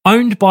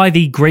 Owned by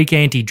the Greek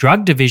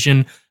Anti-Drug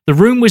Division, the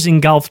room was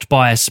engulfed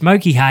by a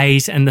smoky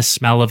haze and the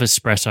smell of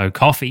espresso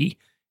coffee.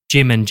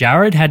 Jim and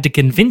Jared had to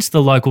convince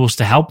the locals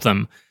to help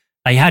them.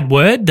 They had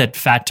word that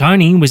Fat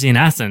Tony was in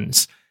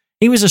Athens.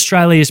 He was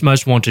Australia's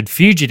most wanted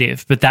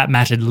fugitive, but that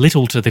mattered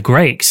little to the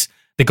Greeks.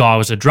 The guy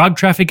was a drug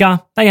trafficker,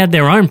 they had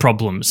their own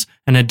problems,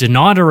 and had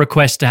denied a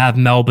request to have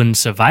Melbourne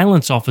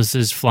surveillance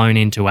officers flown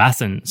into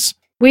Athens.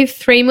 With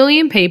 3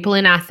 million people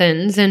in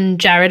Athens and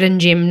Jared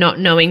and Jim not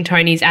knowing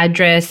Tony's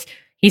address,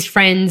 his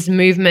friends'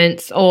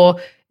 movements,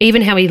 or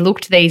even how he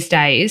looked these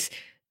days,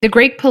 the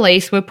Greek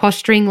police were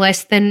posturing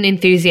less than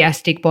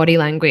enthusiastic body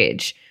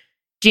language.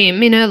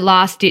 Jim, in a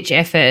last-ditch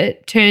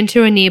effort, turned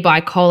to a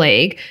nearby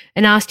colleague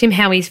and asked him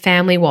how his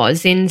family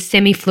was in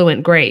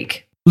semi-fluent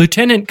Greek.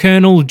 Lieutenant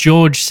Colonel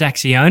George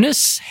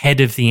Saxionis, head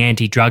of the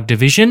Anti-Drug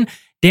Division,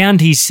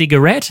 downed his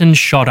cigarette and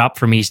shot up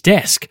from his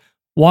desk.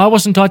 Why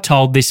wasn't I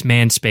told this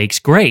man speaks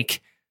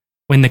Greek?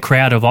 When the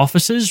crowd of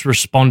officers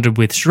responded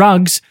with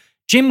shrugs,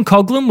 Jim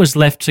Coughlin was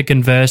left to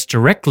converse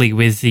directly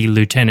with the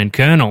Lieutenant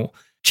Colonel.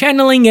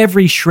 Channeling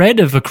every shred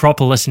of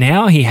Acropolis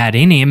now he had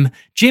in him,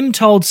 Jim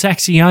told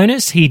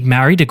Saxionis he'd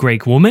married a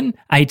Greek woman,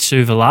 ate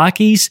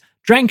souvlakis,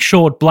 drank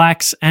short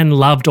blacks, and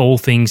loved all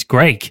things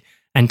Greek.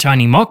 And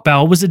Tony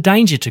Mockbel was a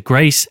danger to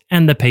Greece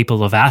and the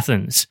people of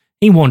Athens.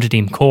 He wanted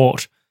him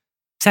caught.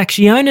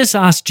 Saxionis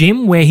asked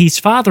Jim where his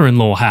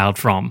father-in-law hailed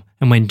from,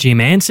 and when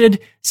Jim answered,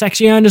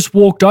 Saxionis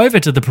walked over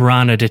to the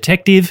Piranha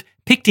detective,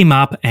 picked him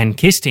up and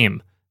kissed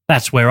him.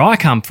 "That's where I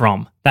come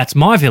from. That's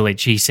my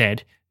village," he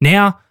said.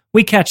 "Now,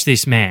 we catch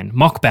this man,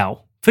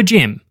 Mockbel, for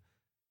Jim."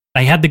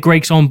 They had the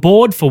Greeks on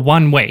board for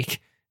 1 week.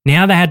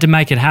 Now they had to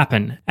make it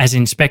happen, as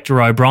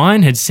Inspector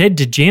O'Brien had said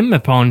to Jim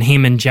upon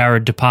him and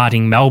Jared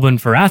departing Melbourne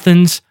for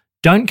Athens,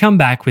 "Don't come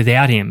back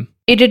without him."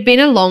 It had been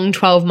a long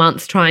 12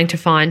 months trying to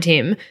find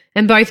him,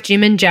 and both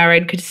Jim and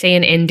Jared could see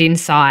an end in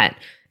sight,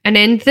 an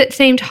end that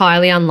seemed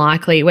highly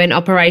unlikely when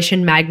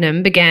Operation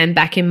Magnum began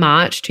back in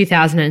March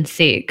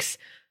 2006.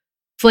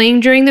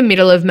 Fleeing during the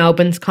middle of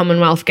Melbourne's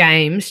Commonwealth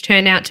Games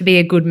turned out to be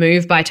a good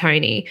move by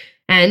Tony,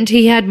 and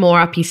he had more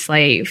up his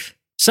sleeve.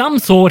 Some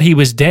thought he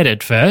was dead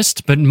at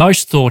first, but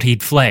most thought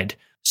he'd fled.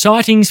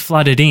 Sightings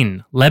flooded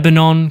in: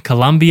 Lebanon,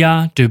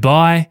 Colombia,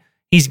 Dubai.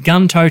 His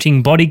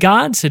gun-toting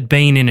bodyguards had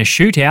been in a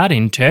shootout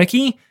in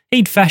Turkey.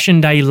 He'd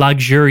fashioned a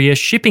luxurious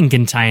shipping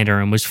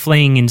container and was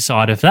fleeing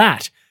inside of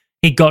that.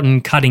 He'd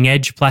gotten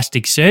cutting-edge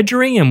plastic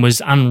surgery and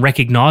was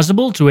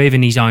unrecognisable to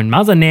even his own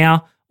mother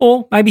now,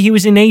 or maybe he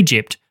was in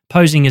Egypt,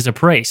 posing as a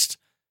priest.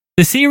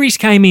 The theories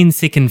came in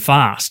thick and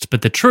fast,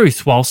 but the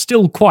truth, while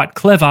still quite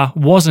clever,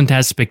 wasn't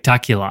as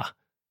spectacular.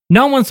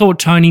 No one thought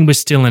Tony was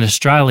still in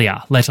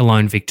Australia, let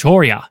alone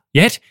Victoria,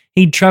 yet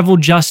he'd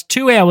travelled just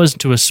 2 hours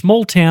to a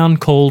small town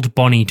called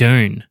Bonnie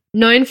Doon.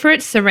 Known for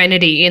its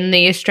serenity in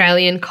the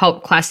Australian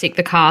cult classic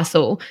The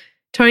Castle,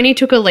 Tony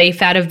took a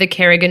leaf out of the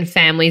Kerrigan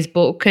family's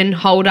book and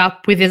holed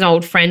up with an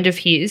old friend of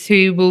his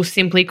who we'll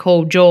simply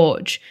call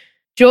George.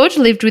 George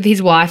lived with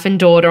his wife and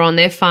daughter on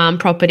their farm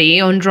property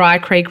on Dry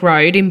Creek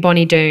Road in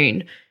Bonnie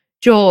Doon.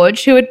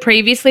 George, who had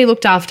previously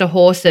looked after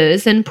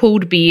horses and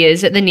pulled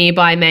beers at the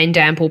nearby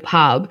Mandample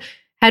pub,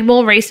 had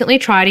more recently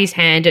tried his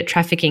hand at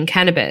trafficking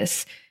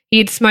cannabis. He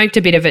had smoked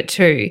a bit of it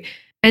too,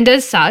 and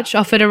as such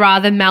offered a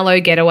rather mellow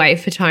getaway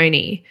for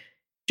Tony.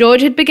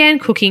 George had began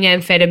cooking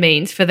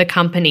amphetamines for the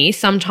company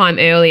some time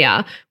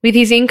earlier. With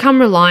his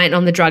income reliant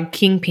on the drug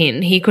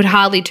kingpin, he could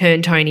hardly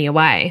turn Tony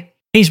away.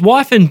 His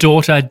wife and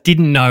daughter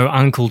didn't know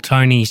Uncle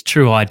Tony's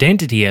true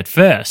identity at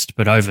first,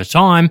 but over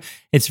time,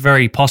 it's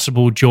very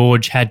possible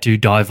George had to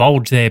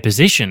divulge their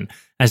position,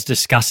 as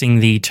discussing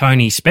the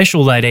Tony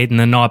special they'd eaten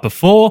the night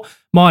before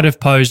might have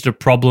posed a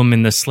problem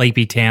in the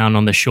sleepy town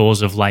on the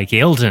shores of Lake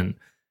Eildon.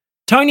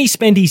 Tony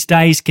spent his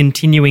days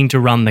continuing to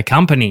run the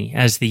company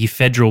as the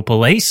federal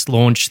police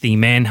launched the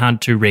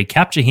manhunt to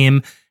recapture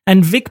him,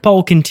 and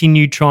VicPol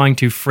continued trying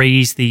to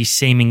freeze the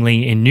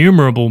seemingly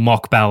innumerable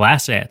Mockbell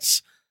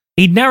assets.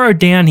 He'd narrowed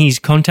down his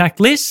contact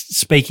list,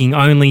 speaking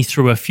only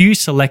through a few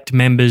select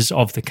members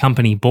of the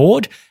company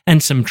board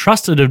and some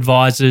trusted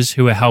advisors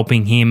who were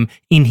helping him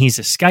in his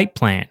escape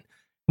plan.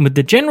 And with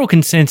the general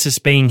consensus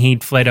being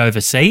he'd fled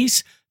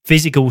overseas,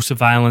 physical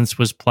surveillance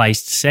was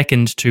placed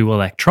second to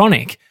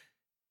electronic.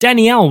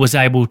 Danielle was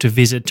able to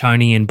visit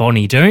Tony in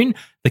Bonnie Doon,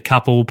 the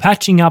couple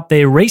patching up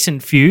their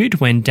recent feud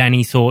when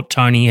Danny thought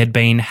Tony had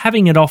been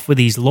having it off with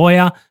his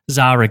lawyer,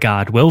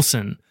 Zaragard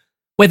Wilson.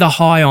 Whether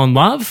high on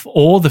love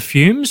or the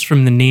fumes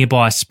from the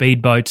nearby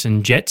speedboats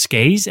and jet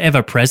skis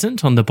ever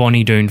present on the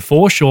Bonnie Doon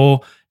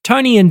foreshore,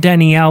 Tony and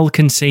Danielle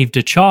conceived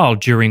a child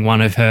during one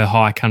of her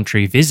high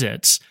country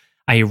visits.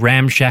 A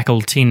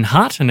ramshackle tin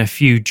hut and a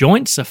few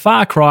joints, a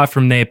far cry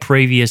from their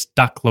previous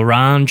Duck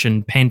L'Orange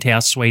and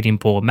penthouse suite in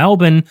Port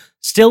Melbourne.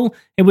 Still,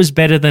 it was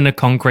better than a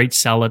concrete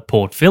cell at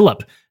Port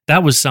Phillip.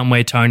 That was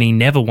somewhere Tony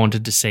never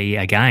wanted to see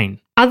again.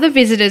 Other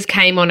visitors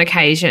came on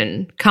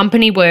occasion,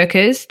 company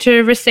workers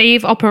to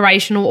receive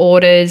operational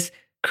orders,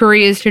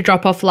 couriers to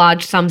drop off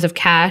large sums of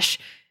cash,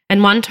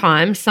 and one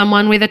time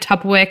someone with a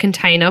Tupperware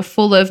container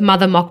full of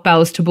Mother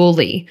Mockbells to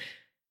bully.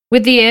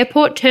 With the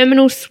airport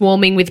terminal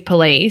swarming with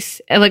police,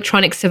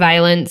 electronic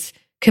surveillance,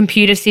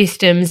 computer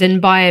systems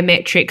and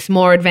biometrics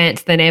more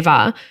advanced than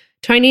ever,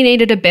 Tony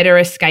needed a better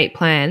escape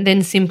plan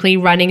than simply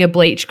running a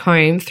bleach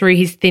comb through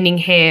his thinning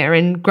hair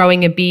and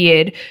growing a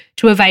beard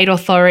to evade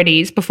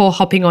authorities before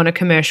hopping on a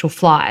commercial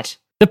flight.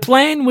 The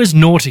plan was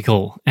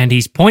nautical, and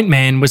his point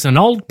man was an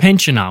old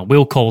pensioner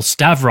we'll call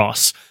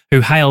Stavros,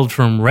 who hailed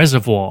from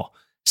Reservoir.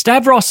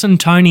 Stavros and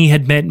Tony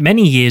had met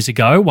many years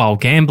ago while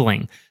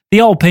gambling. The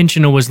old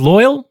pensioner was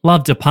loyal,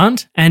 loved to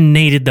punt, and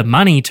needed the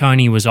money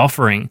Tony was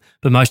offering,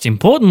 but most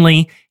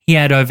importantly, he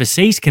had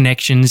overseas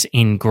connections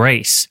in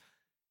Greece.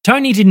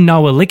 Tony didn't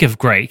know a lick of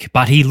Greek,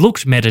 but he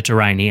looked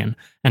Mediterranean,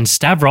 and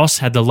Stavros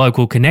had the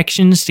local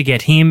connections to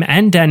get him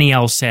and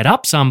Danielle set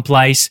up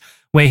someplace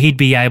where he'd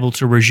be able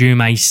to resume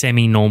a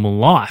semi-normal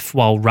life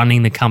while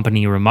running the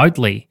company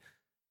remotely.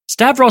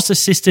 Stavros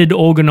assisted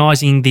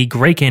organising the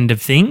Greek end of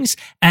things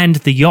and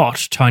the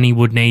yacht Tony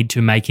would need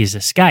to make his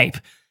escape.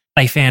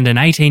 They found an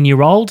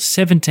 18-year-old,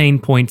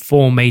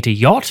 17.4 metre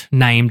yacht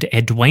named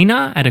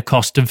Edwina at a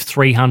cost of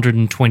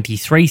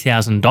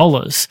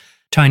 $323,000.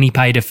 Tony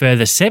paid a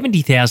further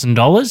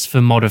 $70,000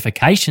 for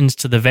modifications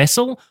to the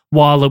vessel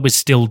while it was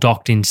still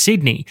docked in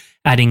Sydney,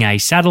 adding a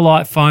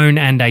satellite phone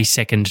and a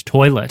second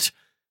toilet.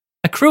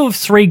 A crew of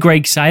 3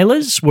 Greek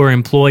sailors were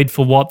employed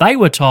for what they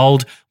were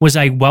told was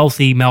a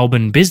wealthy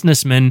Melbourne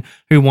businessman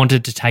who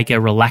wanted to take a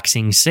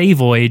relaxing sea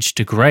voyage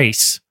to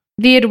Greece.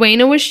 The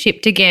Edwina was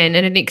shipped again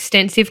at an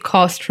extensive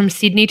cost from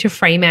Sydney to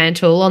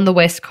Fremantle on the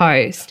west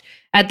coast,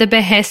 at the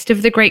behest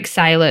of the Greek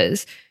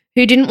sailors,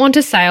 who didn't want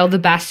to sail the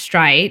Bass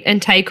Strait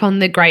and take on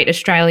the Great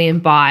Australian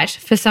Bight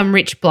for some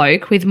rich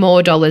bloke with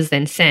more dollars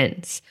than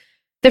sense.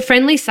 The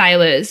friendly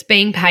sailors,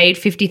 being paid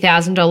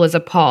 $50,000 a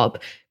pop,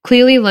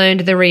 clearly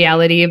learned the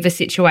reality of the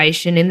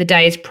situation in the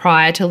days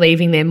prior to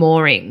leaving their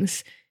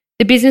moorings.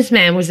 The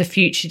businessman was a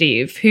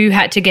fugitive who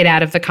had to get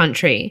out of the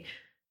country.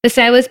 The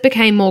sailors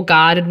became more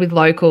guarded with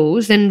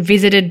locals and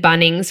visited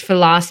Bunnings for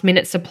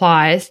last-minute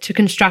supplies to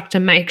construct a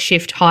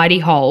makeshift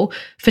hidey hole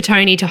for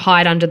Tony to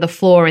hide under the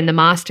floor in the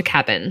master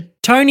cabin.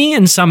 Tony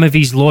and some of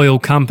his loyal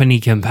company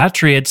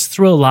compatriots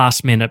threw a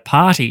last-minute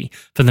party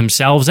for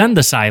themselves and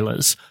the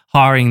sailors,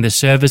 hiring the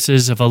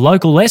services of a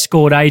local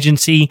escort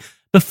agency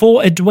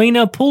before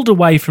Edwina pulled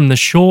away from the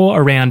shore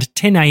around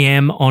 10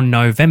 a.m. on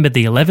November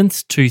the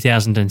 11th,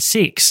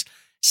 2006.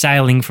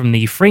 sailing from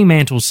the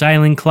Fremantle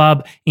Sailing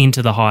Club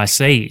into the high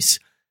seas.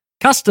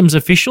 Customs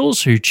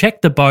officials who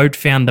checked the boat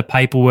found the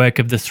paperwork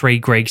of the 3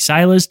 Greek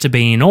sailors to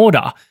be in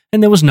order,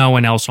 and there was no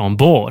one else on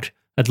board,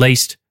 at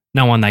least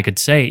no one they could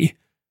see.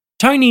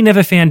 Tony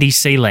never found his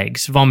sea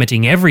legs,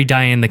 vomiting every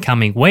day in the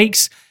coming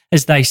weeks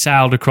as they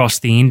sailed across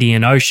the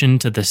Indian Ocean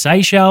to the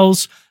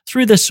Seychelles,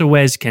 through the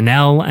Suez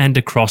Canal and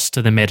across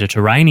to the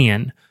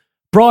Mediterranean.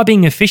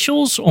 Bribing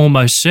officials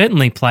almost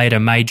certainly played a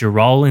major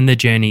role in the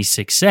journey's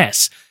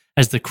success,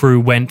 as the crew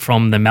went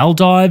from the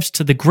Maldives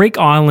to the Greek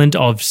island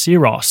of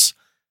Syros.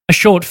 A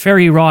short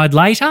ferry ride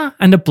later,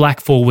 and a black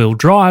 4-wheel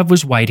drive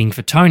was waiting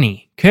for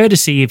Tony,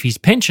 courtesy of his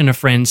pensioner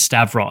friend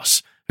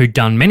Stavros, who'd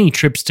done many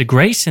trips to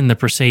Greece in the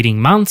preceding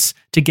months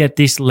to get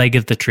this leg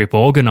of the trip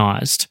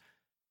organised.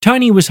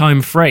 Tony was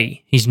home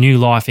free, his new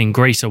life in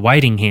Greece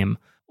awaiting him.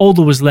 All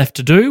there was left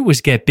to do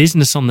was get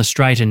business on the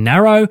straight and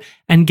narrow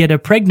and get a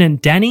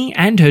pregnant Danny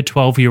and her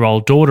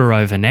 12-year-old daughter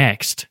over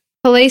next.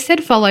 Police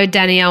had followed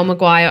Danielle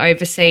Maguire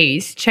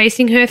overseas,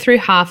 chasing her through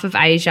half of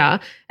Asia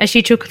as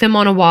she took them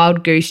on a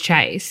wild goose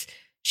chase.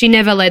 She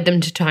never led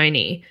them to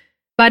Tony.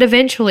 But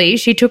eventually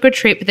she took a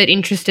trip that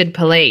interested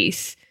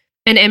police,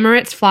 an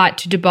Emirates flight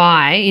to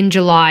Dubai in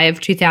July of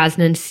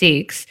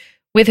 2006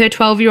 with her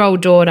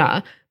 12-year-old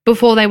daughter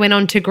before they went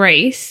on to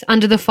Greece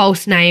under the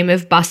false name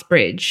of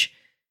Busbridge.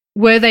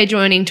 Were they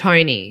joining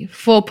Tony?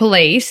 For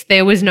police,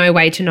 there was no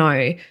way to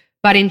know.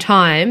 But in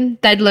time,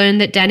 they'd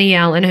learned that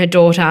Danielle and her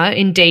daughter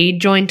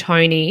indeed joined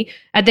Tony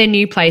at their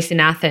new place in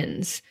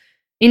Athens.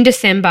 In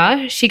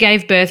December, she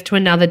gave birth to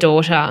another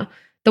daughter,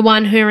 the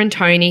one her and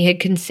Tony had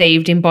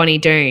conceived in Bonnie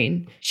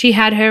Doon. She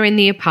had her in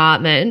the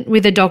apartment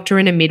with a doctor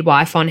and a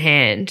midwife on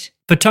hand.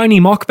 For Tony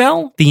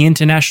Mokbel, the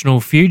international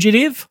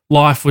fugitive,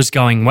 life was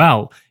going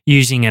well.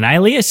 Using an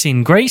alias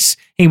in Greece,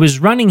 he was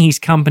running his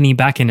company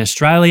back in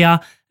Australia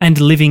and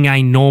living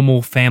a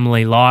normal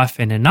family life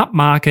in an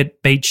upmarket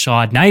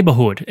beachside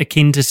neighbourhood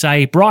akin to,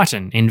 say,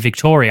 Brighton in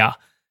Victoria.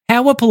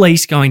 How were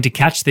police going to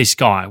catch this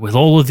guy with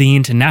all of the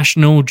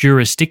international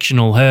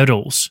jurisdictional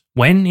hurdles?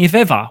 When, if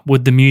ever,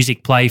 would the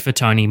music play for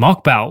Tony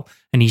Mokbel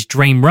and his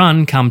dream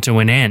run come to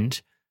an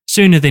end?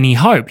 Sooner than he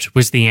hoped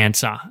was the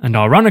answer, and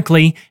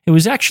ironically, it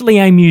was actually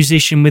a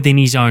musician within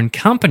his own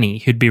company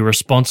who'd be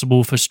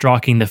responsible for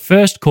striking the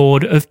first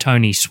chord of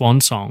Tony's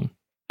swan song.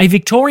 A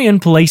Victorian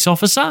police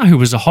officer who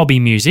was a hobby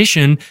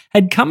musician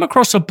had come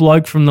across a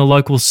bloke from the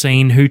local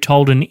scene who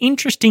told an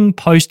interesting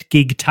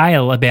post-gig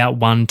tale about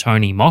one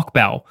Tony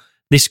Mokbel.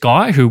 This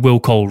guy, who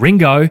we'll call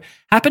Ringo,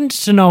 happened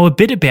to know a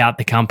bit about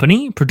the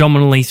company,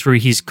 predominantly through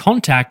his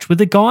contact with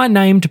a guy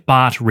named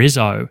Bart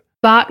Rizzo.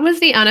 Bart was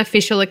the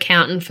unofficial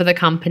accountant for the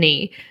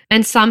company,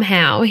 and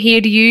somehow he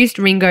had used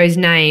Ringo's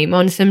name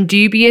on some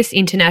dubious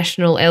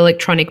international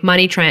electronic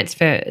money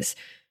transfers.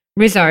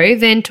 Rizzo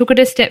then took it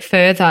a step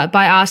further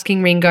by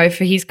asking Ringo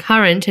for his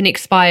current and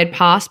expired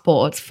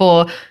passports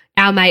for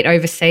our mate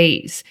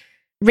overseas.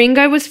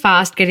 Ringo was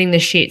fast getting the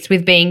shits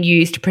with being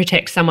used to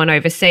protect someone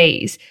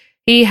overseas.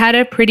 He had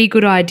a pretty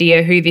good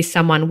idea who this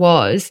someone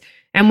was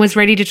and was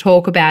ready to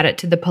talk about it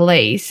to the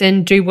police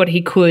and do what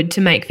he could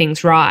to make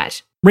things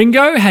right.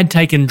 Ringo had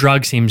taken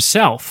drugs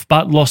himself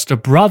but lost a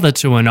brother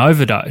to an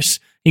overdose.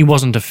 He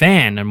wasn't a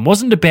fan and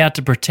wasn't about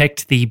to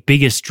protect the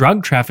biggest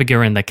drug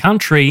trafficker in the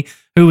country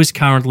who was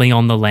currently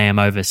on the lam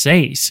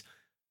overseas.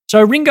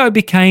 So Ringo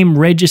became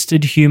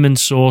registered human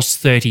source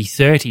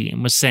 3030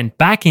 and was sent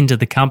back into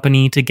the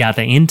company to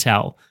gather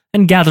intel.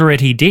 And gather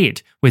it he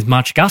did, with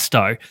much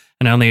gusto,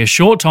 and only a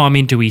short time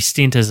into his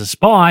stint as a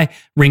spy,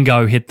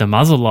 Ringo hit the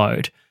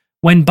muzzleload.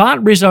 When Bart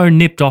Rizzo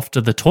nipped off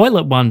to the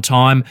toilet one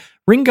time,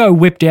 Ringo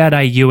whipped out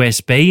a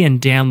USB and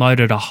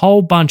downloaded a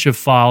whole bunch of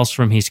files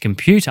from his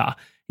computer.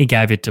 He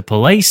gave it to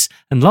police,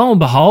 and lo and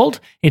behold,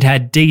 it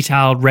had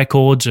detailed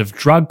records of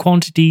drug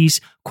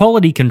quantities,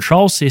 quality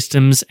control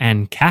systems,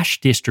 and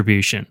cash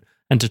distribution.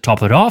 And to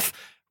top it off,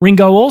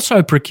 Ringo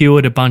also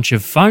procured a bunch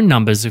of phone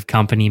numbers of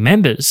company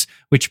members,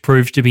 which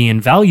proved to be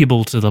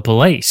invaluable to the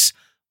police.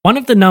 One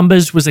of the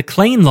numbers was a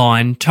clean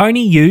line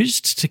Tony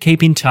used to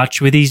keep in touch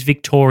with his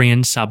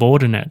Victorian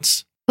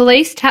subordinates.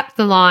 Police tapped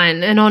the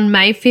line and on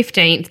May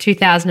 15,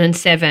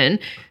 2007,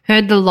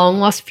 heard the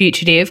long-lost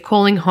fugitive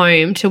calling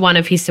home to one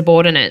of his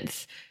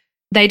subordinates.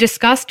 They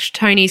discussed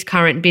Tony's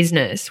current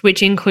business,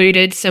 which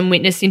included some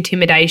witness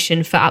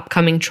intimidation for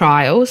upcoming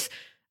trials,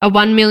 a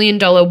 $1 million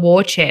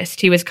war chest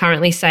he was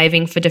currently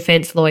saving for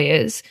defence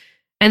lawyers,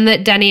 and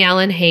that Danielle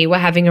and he were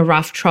having a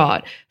rough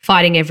trot,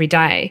 fighting every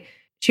day.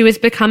 She was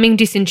becoming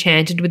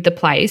disenchanted with the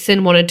place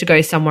and wanted to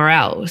go somewhere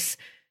else.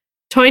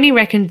 Tony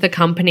reckoned the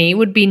company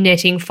would be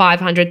netting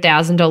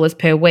 $500,000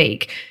 per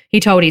week, he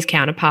told his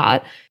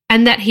counterpart,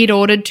 and that he'd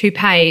ordered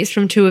toupees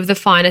from two of the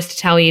finest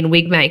Italian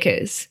wig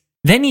makers.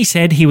 Then he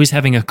said he was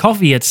having a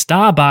coffee at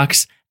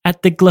Starbucks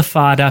at the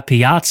Glyfada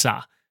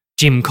Piazza.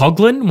 Jim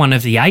Coughlin, one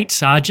of the 8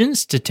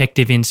 sergeants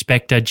Detective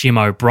Inspector Jim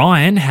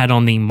O'Brien had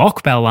on the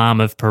Mokbel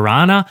arm of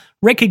Piranha,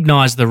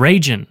 recognised the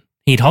region.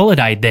 He'd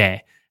holidayed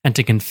there, and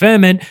to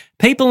confirm it,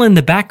 people in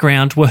the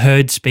background were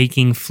heard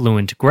speaking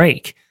fluent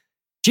Greek.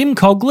 Jim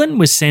Coghlan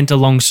was sent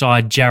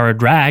alongside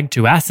Jared Ragg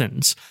to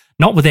Athens.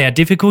 Not without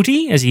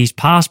difficulty, as his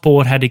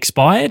passport had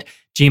expired.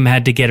 Jim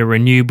had to get it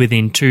renewed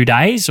within 2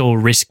 days or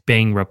risk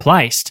being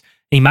replaced.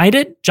 He made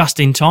it just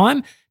in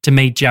time to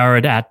meet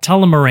Jared at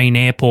Tullamarine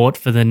Airport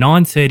for the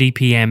 9:30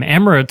 p.m.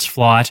 Emirates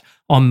flight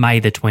on May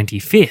the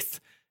 25th.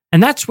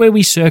 And that's where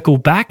we circle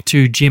back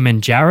to Jim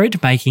and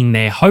Jared making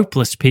their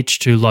hopeless pitch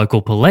to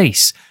local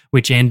police,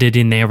 which ended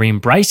in their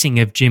embracing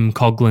of Jim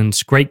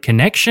Coghlan's Greek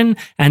connection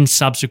and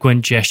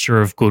subsequent gesture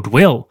of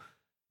goodwill.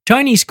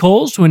 Tony's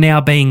calls were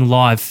now being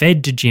live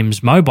fed to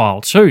Jim's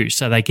mobile too,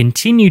 so they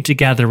continued to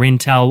gather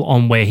intel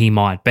on where he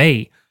might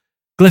be.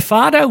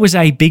 Glyfada was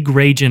a big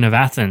region of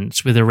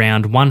Athens with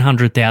around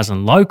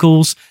 100,000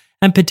 locals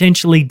and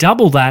potentially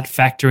double that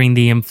factoring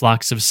the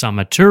influx of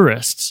summer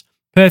tourists.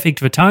 Perfect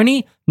for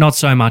Tony, not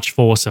so much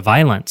for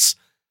surveillance.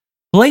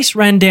 Police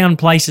ran down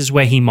places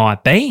where he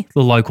might be,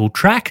 the local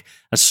track,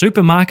 a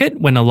supermarket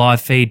when a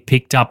live feed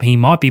picked up he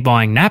might be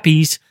buying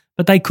nappies,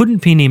 but they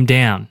couldn't pin him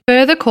down.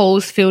 Further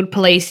calls filled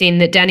police in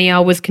that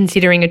Danielle was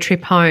considering a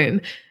trip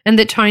home and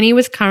that Tony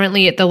was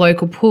currently at the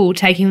local pool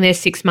taking their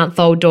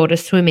 6-month-old daughter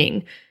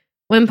swimming.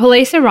 When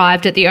police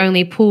arrived at the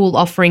only pool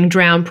offering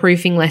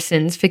drown-proofing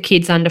lessons for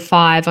kids under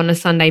 5 on a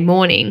Sunday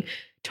morning,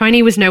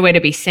 Tony was nowhere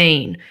to be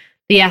seen.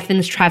 The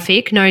Athens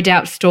traffic no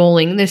doubt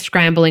stalling the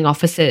scrambling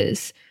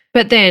officers.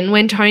 But then,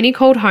 when Tony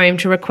called home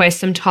to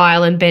request some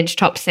tile and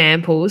benchtop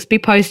samples be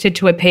posted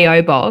to a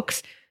PO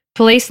box,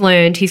 police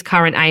learned his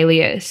current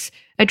alias.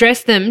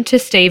 Addressed them to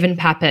Stephen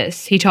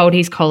Pappas, he told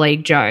his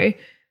colleague Joe.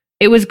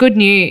 It was good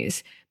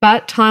news,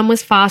 but time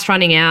was fast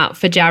running out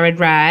for Jared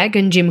Ragg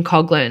and Jim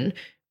Coghlan.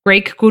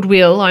 Greek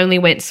goodwill only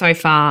went so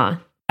far.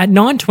 At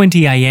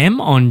 9:20 a.m.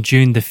 on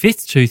June the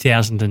 5th,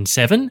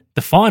 2007,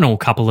 the final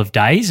couple of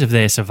days of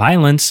their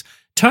surveillance,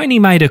 Tony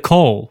made a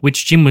call,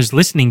 which Jim was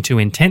listening to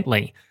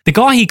intently. The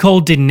guy he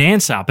called didn't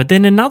answer, but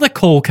then another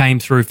call came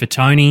through for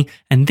Tony,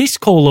 and this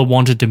caller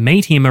wanted to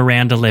meet him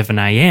around 11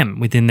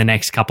 a.m. within the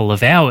next couple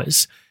of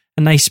hours.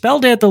 And they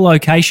spelled out the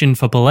location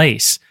for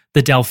police,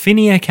 the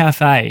Delphinia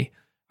Cafe.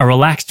 A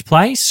relaxed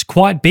place,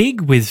 quite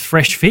big, with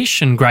fresh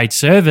fish and great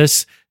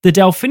service. The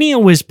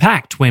Delphinia was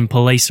packed when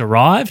police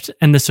arrived,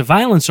 and the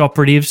surveillance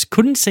operatives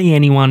couldn't see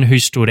anyone who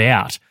stood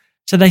out.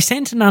 So they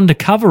sent an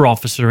undercover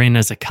officer in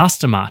as a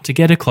customer to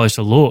get a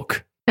closer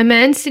look. A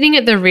man sitting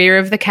at the rear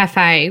of the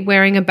cafe,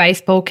 wearing a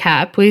baseball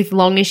cap with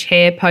longish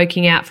hair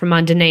poking out from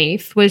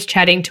underneath, was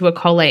chatting to a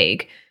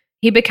colleague.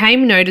 He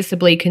became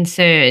noticeably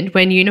concerned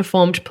when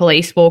uniformed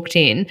police walked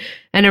in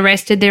and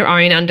arrested their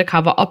own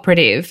undercover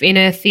operative in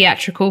a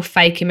theatrical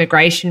fake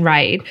immigration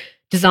raid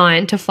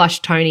designed to flush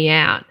Tony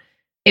out.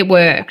 It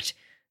worked.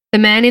 The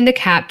man in the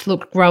cap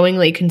looked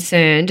growingly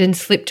concerned and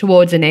slipped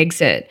towards an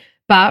exit,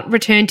 but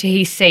returned to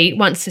his seat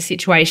once the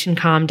situation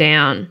calmed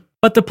down.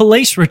 But the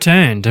police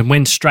returned and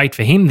went straight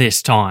for him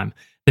this time.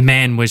 The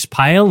man was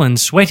pale and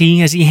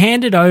sweaty as he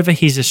handed over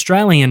his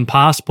Australian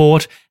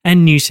passport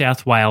and New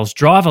South Wales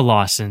driver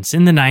licence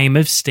in the name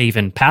of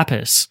Stephen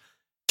Pappas.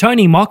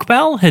 Tony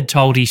Mockbell had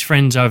told his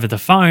friends over the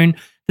phone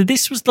that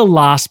this was the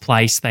last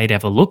place they'd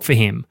ever look for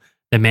him.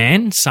 The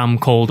man, some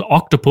called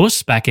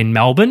Octopus back in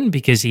Melbourne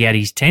because he had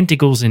his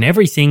tentacles and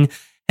everything,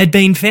 had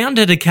been found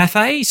at a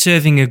cafe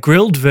serving a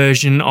grilled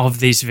version of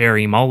this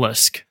very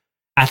mollusk.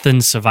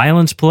 Athens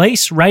surveillance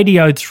police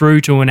radioed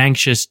through to an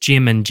anxious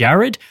Jim and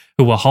Jared,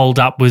 who were holed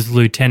up with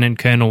Lieutenant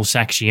Colonel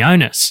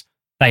Saxionis.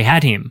 They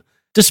had him.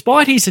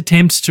 Despite his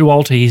attempts to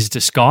alter his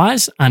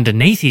disguise,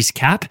 underneath his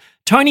cap,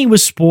 Tony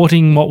was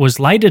sporting what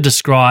was later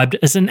described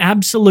as an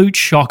absolute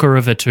shocker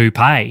of a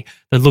toupee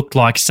that looked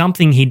like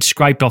something he'd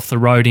scraped off the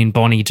road in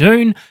Bonnie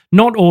Doon,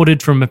 not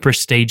ordered from a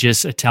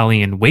prestigious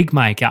Italian wig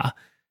maker.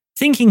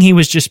 Thinking he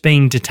was just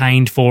being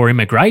detained for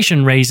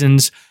immigration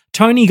reasons,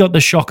 Tony got the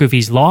shock of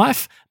his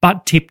life,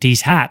 but tipped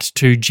his hat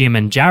to Jim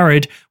and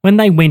Jared when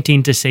they went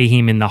in to see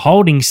him in the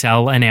holding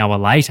cell an hour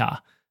later.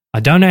 I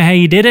don't know how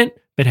you did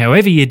it, but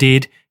however you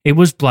did, it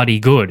was bloody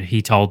good,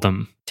 he told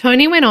them.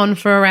 Tony went on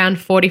for around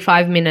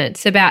 45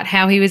 minutes about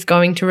how he was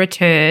going to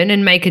return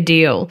and make a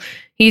deal,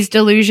 his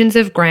delusions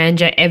of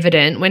grandeur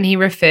evident when he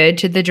referred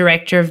to the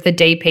director of the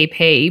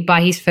DPP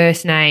by his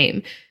first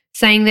name,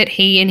 saying that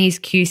he and his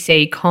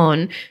QC,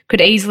 Con,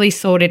 could easily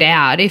sort it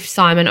out if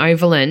Simon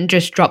Overland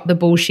just dropped the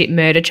bullshit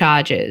murder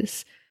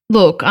charges.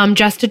 Look, I'm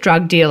just a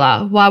drug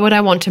dealer. Why would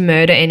I want to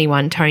murder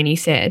anyone, Tony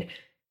said.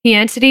 He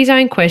answered his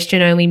own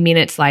question only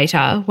minutes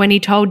later when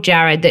he told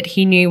Jared that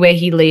he knew where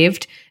he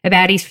lived,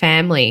 about his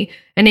family,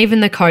 and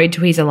even the code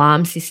to his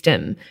alarm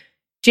system.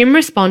 Jim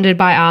responded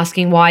by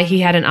asking why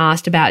he hadn't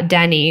asked about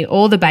Danny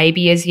or the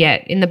baby as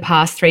yet in the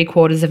past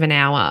 3/4 of an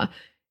hour.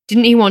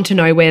 Didn't he want to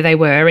know where they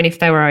were and if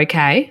they were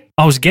okay?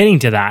 I was getting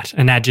to that,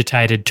 an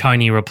agitated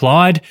Tony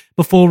replied,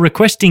 before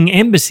requesting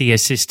embassy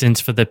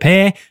assistance for the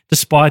pair,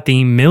 despite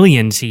the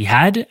millions he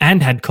had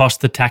and had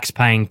cost the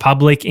tax-paying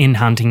public in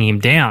hunting him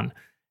down.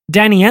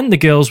 Danny and the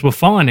girls were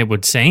fine, it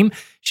would seem.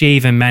 She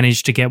even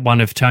managed to get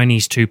one of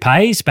Tony's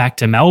toupees back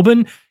to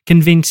Melbourne,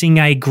 convincing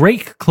a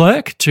Greek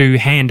clerk to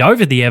hand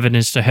over the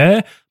evidence to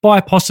her by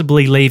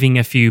possibly leaving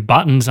a few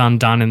buttons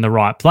undone in the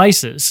right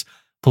places.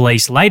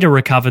 Police later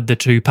recovered the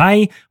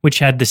toupee, which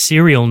had the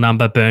serial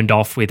number burned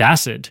off with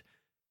acid.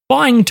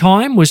 Buying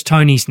time was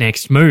Tony's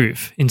next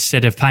move.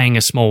 Instead of paying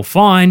a small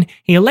fine,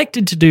 he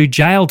elected to do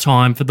jail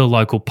time for the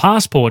local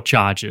passport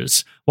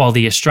charges, while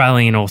the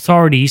Australian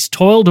authorities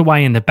toiled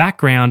away in the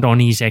background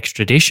on his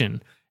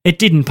extradition. It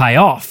didn't pay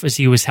off, as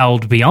he was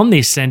held beyond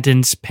this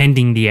sentence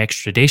pending the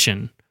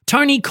extradition.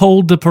 Tony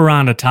called the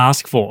Piranha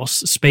Task Force,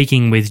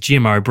 speaking with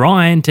Jim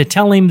O'Brien to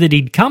tell him that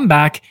he'd come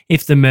back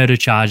if the murder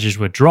charges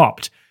were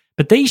dropped.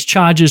 But these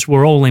charges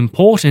were all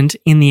important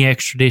in the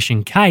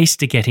extradition case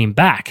to get him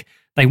back.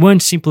 They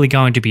weren't simply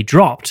going to be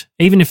dropped,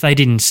 even if they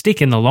didn't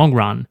stick in the long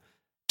run.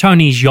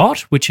 Tony's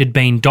yacht, which had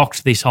been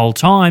docked this whole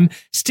time,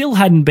 still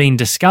hadn't been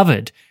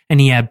discovered, and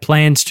he had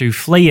plans to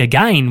flee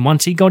again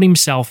once he got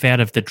himself out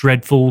of the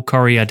dreadful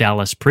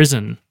Corriadalis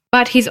prison.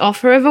 But his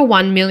offer of a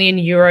 €1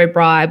 million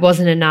bribe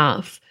wasn't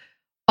enough.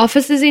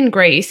 Officers in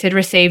Greece had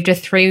received a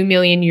 €3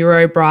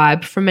 million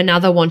bribe from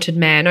another wanted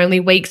man only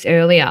weeks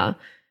earlier.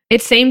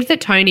 It seemed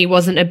that Tony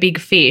wasn't a big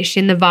fish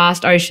in the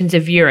vast oceans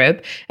of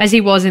Europe as he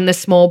was in the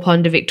small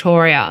pond of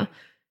Victoria.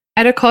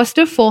 At a cost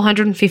of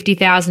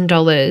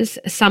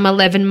 $450,000, some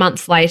 11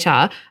 months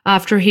later,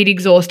 after he'd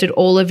exhausted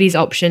all of his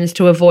options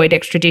to avoid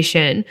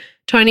extradition,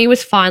 Tony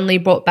was finally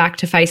brought back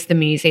to face the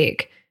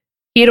music.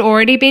 He had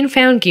already been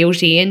found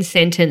guilty and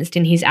sentenced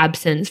in his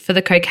absence for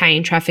the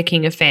cocaine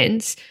trafficking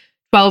offence,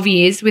 12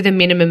 years with a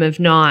minimum of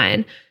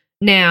 9.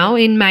 Now,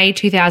 in May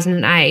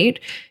 2008,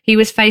 he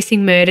was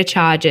facing murder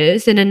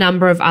charges and a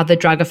number of other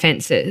drug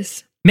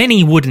offences.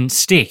 Many wouldn't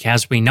stick,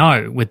 as we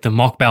know, with the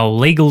Mockbell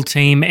legal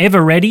team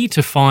ever ready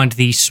to find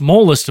the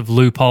smallest of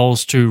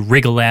loopholes to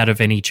wriggle out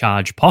of any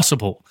charge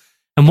possible.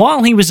 And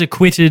while he was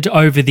acquitted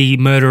over the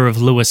murder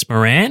of Lewis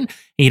Moran,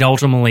 he'd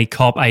ultimately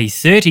cop a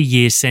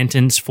 30-year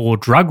sentence for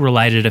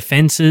drug-related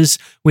offences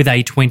with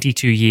a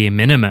 22-year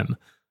minimum.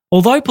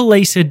 Although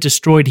police had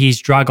destroyed his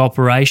drug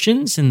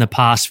operations in the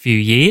past few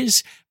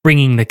years,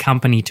 bringing the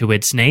company to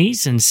its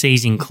knees and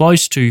seizing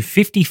close to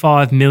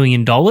 $55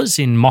 million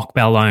in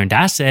Mockbell-owned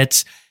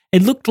assets,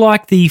 it looked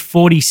like the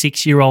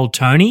 46-year-old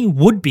Tony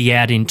would be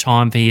out in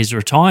time for his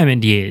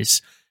retirement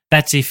years.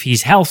 That's if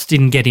his health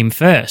didn't get him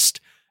first.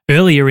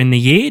 Earlier in the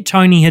year,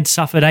 Tony had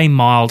suffered a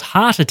mild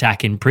heart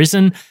attack in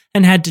prison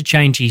and had to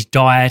change his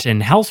diet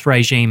and health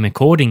regime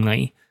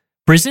accordingly.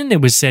 Prison,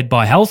 it was said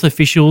by health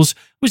officials,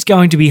 was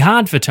going to be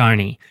hard for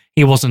Tony.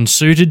 He wasn't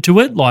suited to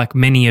it like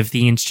many of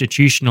the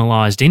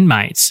institutionalised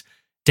inmates.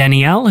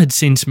 Danielle had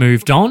since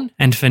moved on,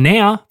 and for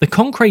now, the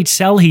concrete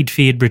cell he'd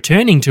feared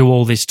returning to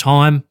all this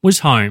time was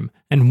home,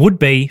 and would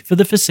be for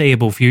the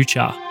foreseeable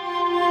future.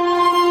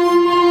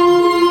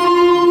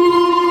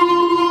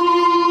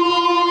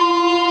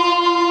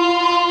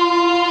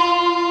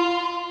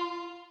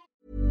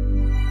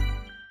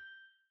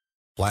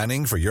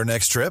 Planning for your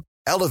next trip?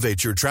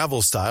 Elevate your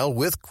travel style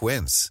with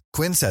Quince.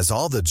 Quince has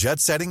all the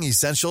jet-setting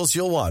essentials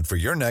you'll want for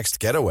your next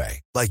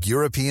getaway, like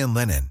European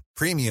linen,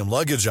 premium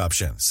luggage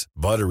options,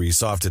 buttery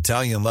soft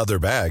Italian leather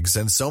bags,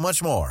 and so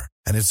much more.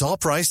 And it's all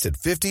priced at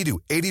 50 to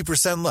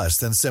 80% less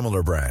than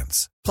similar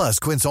brands. Plus,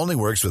 Quince only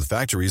works with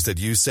factories that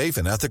use safe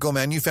and ethical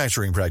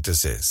manufacturing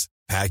practices.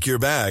 Pack your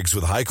bags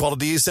with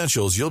high-quality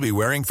essentials you'll be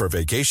wearing for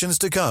vacations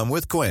to come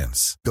with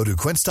Quince. Go to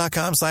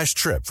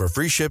quince.com/trip for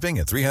free shipping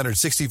and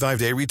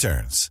 365-day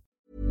returns.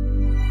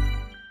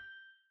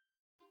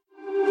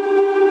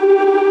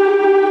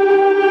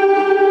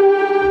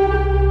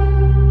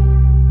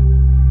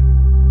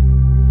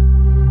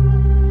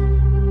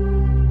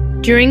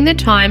 During the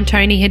time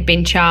Tony had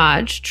been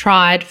charged,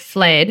 tried,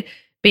 fled,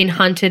 been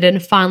hunted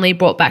and finally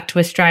brought back to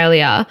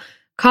Australia,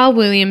 Carl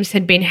Williams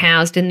had been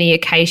housed in the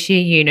Acacia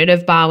unit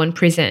of Barwon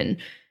Prison.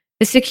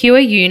 The secure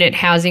unit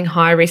housing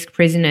high-risk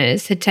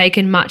prisoners had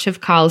taken much of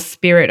Carl's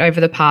spirit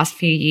over the past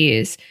few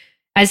years,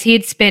 as he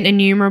had spent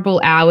innumerable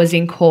hours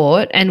in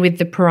court and with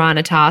the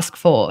Piranha Task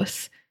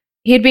Force.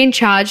 He had been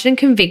charged and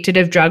convicted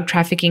of drug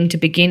trafficking to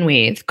begin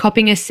with,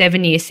 copping a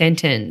 7-year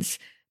sentence,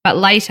 but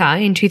later,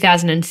 in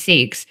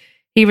 2006,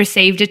 he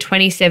received a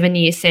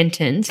 27-year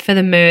sentence for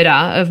the murder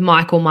of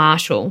Michael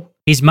Marshall.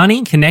 His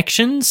money,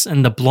 connections,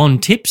 and the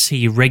blonde tips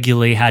he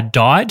regularly had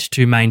dyed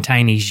to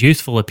maintain his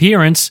youthful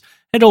appearance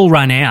had all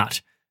run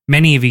out.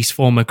 Many of his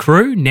former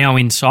crew, now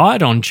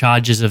inside on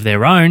charges of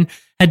their own,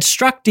 had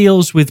struck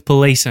deals with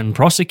police and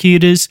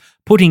prosecutors,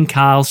 putting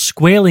Carl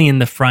squarely in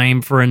the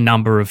frame for a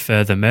number of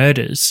further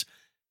murders.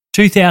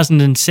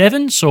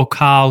 2007 saw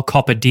Carl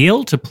cop a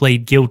deal to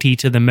plead guilty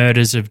to the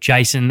murders of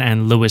Jason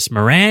and Lewis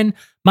Moran,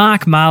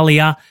 Mark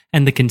Malia,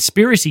 and the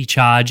conspiracy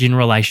charge in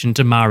relation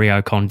to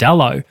Mario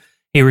Condello.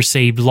 He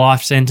received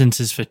life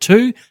sentences for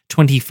 2,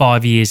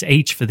 25 years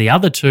each for the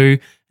other 2,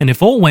 and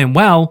if all went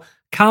well,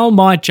 Carl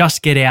might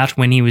just get out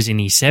when he was in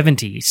his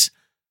 70s.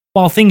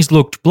 While things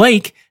looked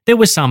bleak, there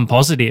were some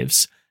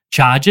positives.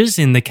 Charges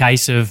in the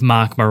case of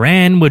Mark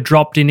Moran were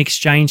dropped in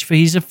exchange for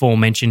his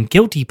aforementioned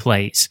guilty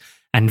pleas,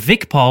 and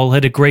VicPol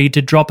had agreed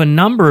to drop a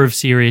number of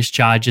serious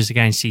charges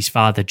against his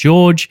father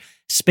George,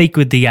 speak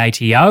with the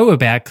ATO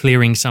about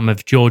clearing some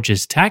of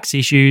George's tax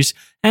issues,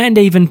 and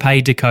even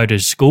pay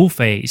Dakota's school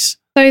fees.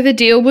 So the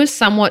deal was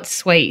somewhat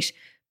sweet,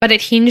 But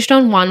it hinged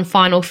on one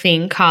final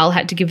thing Carl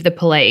had to give the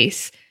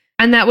police,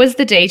 and that was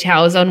the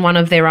details on one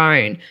of their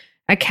own,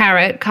 a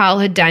carrot Carl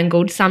had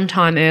dangled some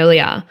time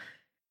earlier.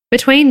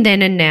 Between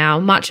then and now,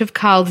 much of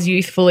Carl's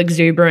youthful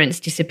exuberance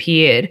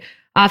disappeared.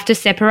 After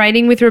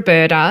separating with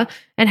Roberta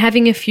and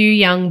having a few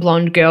young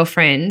blonde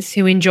girlfriends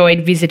who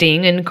enjoyed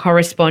visiting and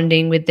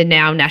corresponding with the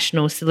now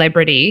national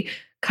celebrity,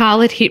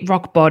 Carl had hit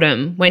rock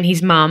bottom when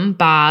his mum,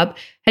 Barb,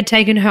 had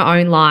taken her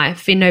own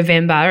life in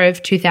November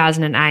of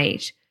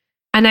 2008.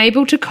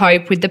 Unable to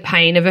cope with the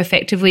pain of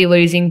effectively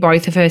losing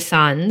both of her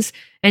sons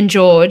and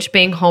George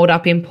being holed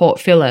up in Port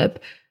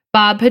Phillip,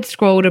 Barb had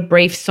scrawled a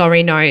brief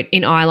sorry note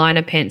in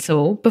eyeliner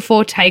pencil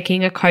before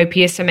taking a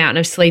copious amount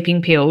of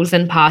sleeping pills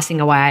and passing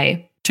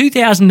away.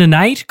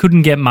 2008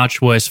 couldn't get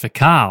much worse for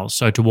Carl,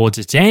 so towards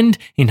its end,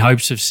 in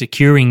hopes of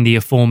securing the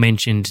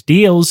aforementioned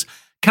deals,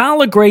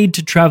 Carl agreed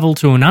to travel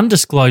to an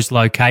undisclosed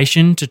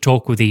location to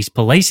talk with his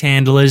police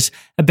handlers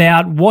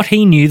about what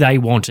he knew they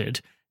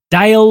wanted.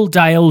 Dale,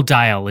 Dale,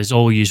 Dale is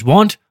all you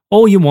want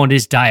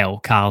is Dale,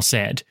 Carl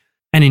said.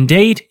 And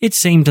indeed, it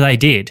seemed they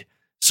did.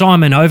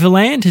 Simon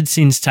Overland had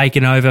since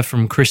taken over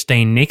from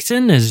Christine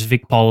Nixon as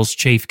VicPol's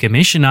chief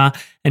commissioner,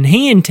 and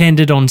he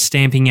intended on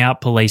stamping out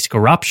police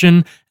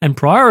corruption, and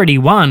priority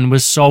one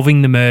was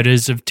solving the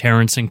murders of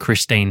Terence and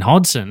Christine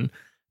Hodson.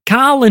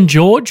 Carl and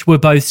George were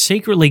both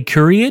secretly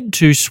couriered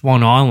to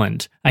Swan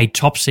Island, a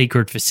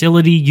top-secret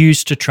facility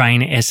used to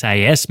train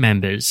SAS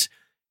members.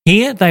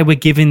 Here, they were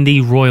given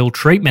the royal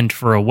treatment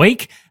for a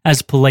week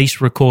as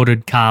police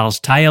recorded Carl's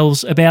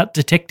tales about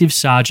Detective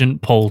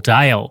Sergeant Paul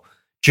Dale.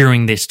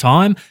 During this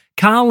time,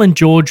 Carl and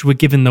George were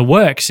given the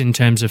works in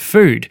terms of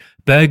food,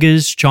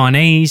 burgers,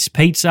 Chinese,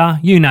 pizza,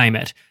 you name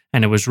it,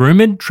 and it was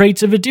rumoured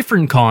treats of a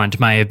different kind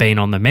may have been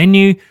on the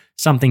menu,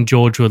 something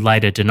George would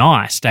later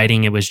deny,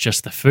 stating it was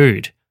just the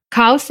food.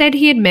 Carl said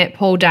he had met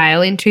Paul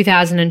Dale in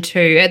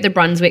 2002 at the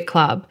Brunswick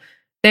Club.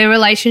 Their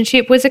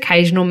relationship was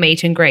occasional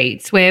meet and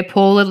greets where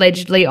Paul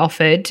allegedly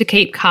offered to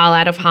keep Carl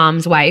out of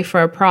harm's way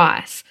for a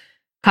price.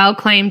 Carl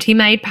claimed he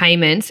made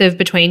payments of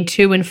between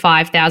 $2,000 and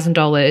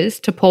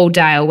 $5,000 to Paul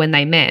Dale when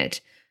they met.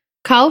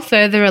 Carl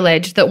further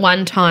alleged that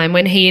one time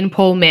when he and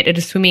Paul met at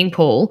a swimming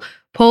pool,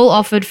 Paul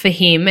offered for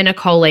him and a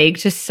colleague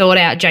to sort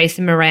out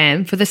Jason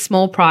Moran for the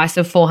small price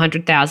of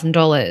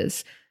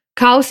 $400,000.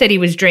 Carl said he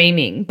was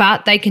dreaming,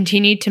 but they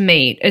continued to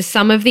meet as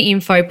some of the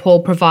info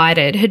Paul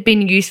provided had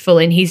been useful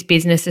in his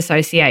business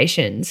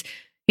associations.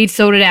 He'd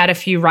sorted out a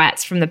few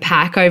rats from the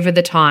pack over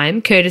the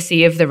time,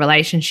 courtesy of the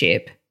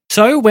relationship.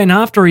 So when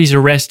after his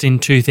arrest in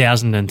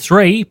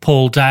 2003,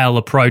 Paul Dale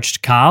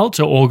approached Carl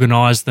to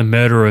organise the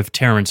murder of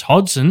Terence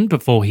Hodson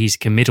before his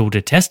committal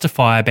to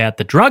testify about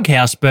the drug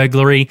house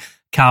burglary,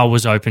 Carl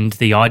was open to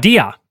the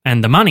idea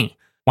and the money.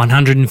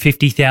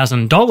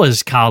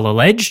 $150,000, Carl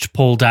alleged,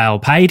 Paul Dale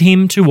paid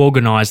him to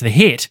organise the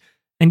hit,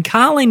 and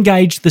Carl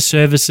engaged the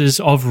services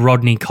of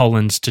Rodney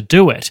Collins to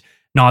do it.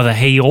 Neither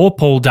he or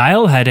Paul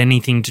Dale had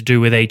anything to do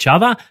with each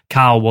other,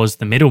 Carl was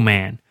the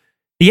middleman.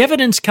 The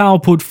evidence Carl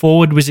put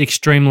forward was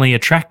extremely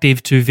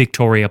attractive to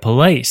Victoria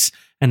Police,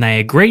 and they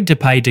agreed to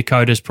pay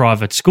Dakota's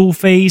private school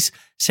fees,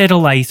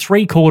 settle a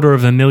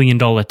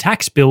 $750,000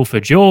 tax bill for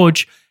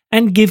George,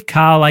 and give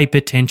Carl a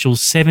potential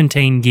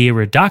 17-year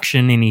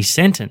reduction in his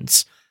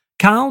sentence.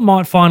 Carl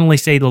might finally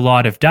see the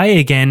light of day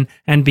again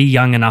and be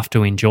young enough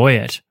to enjoy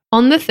it.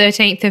 On the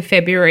 13th of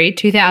February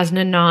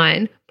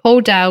 2009,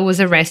 Paul Dale was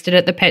arrested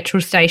at the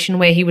petrol station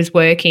where he was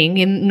working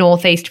in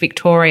northeast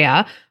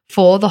Victoria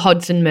for the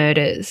Hodson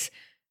murders.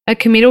 A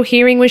committal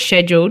hearing was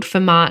scheduled for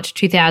March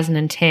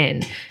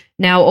 2010.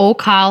 Now, all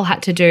Carl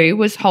had to do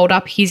was hold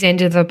up his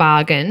end of the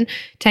bargain,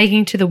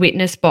 taking to the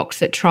witness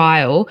box at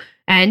trial,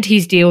 and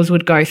his deals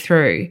would go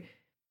through.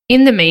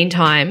 In the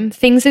meantime,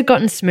 things had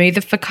gotten smoother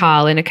for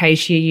Carl in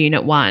Acacia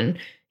Unit 1.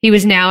 He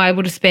was now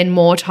able to spend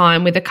more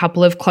time with a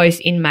couple of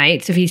close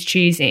inmates of his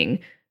choosing.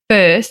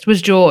 First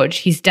was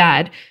George, his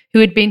dad, who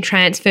had been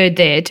transferred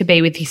there to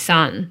be with his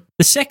son.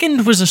 The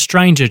second was a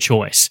stranger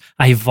choice,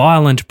 a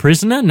violent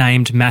prisoner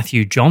named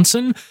Matthew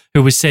Johnson,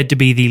 who was said to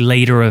be the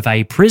leader of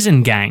a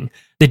prison gang.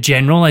 The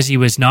general, as he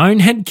was known,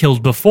 had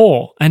killed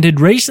before and had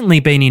recently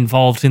been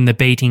involved in the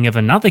beating of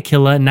another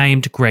killer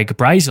named Greg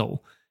Brazel.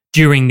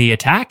 During the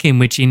attack, in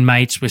which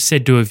inmates were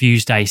said to have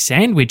used a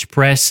sandwich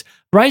press,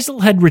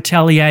 Brazel had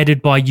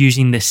retaliated by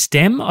using the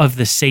stem of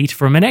the seat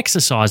from an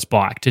exercise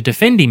bike to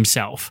defend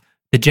himself.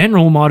 The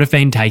general might have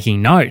been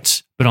taking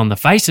notes, but on the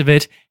face of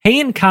it, he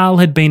and Carl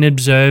had been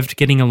observed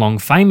getting along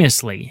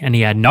famously, and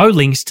he had no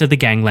links to the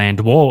gangland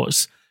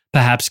wars.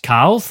 Perhaps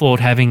Carl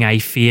thought having a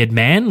feared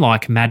man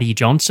like Matty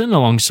Johnson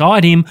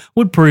alongside him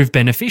would prove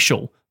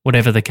beneficial.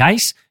 Whatever the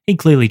case, he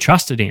clearly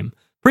trusted him.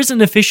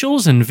 Prison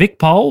officials and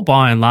VicPol,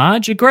 by and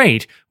large,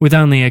 agreed, with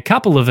only a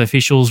couple of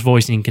officials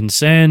voicing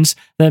concerns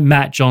that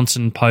Matt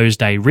Johnson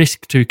posed a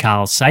risk to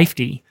Carl's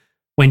safety.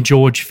 When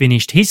George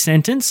finished his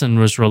sentence and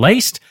was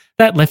released,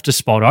 that left a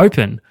spot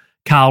open.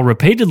 Carl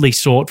repeatedly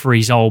sought for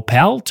his old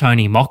pal,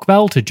 Tony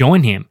Mockbell, to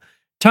join him.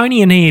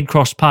 Tony and he had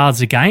crossed paths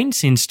again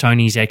since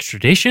Tony's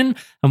extradition,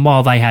 and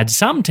while they had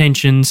some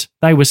tensions,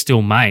 they were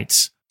still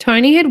mates.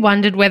 Tony had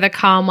wondered whether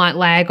Carl might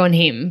lag on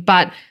him,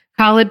 but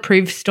Carl had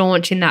proved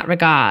staunch in that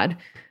regard.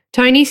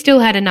 Tony still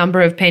had a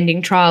number of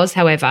pending trials,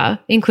 however,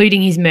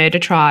 including his murder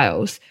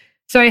trials.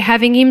 So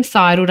having him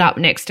sidled up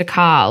next to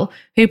Carl,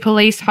 who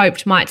police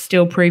hoped might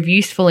still prove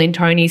useful in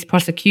Tony's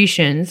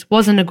prosecutions,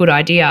 wasn't a good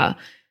idea.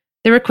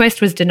 The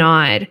request was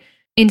denied.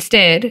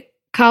 Instead,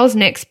 Carl's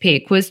next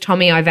pick was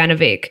Tommy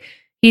Ivanovic.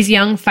 His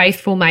young,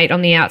 faithful mate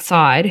on the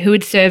outside, who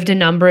had served a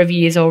number of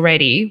years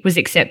already, was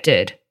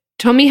accepted.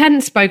 Tommy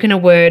hadn't spoken a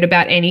word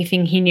about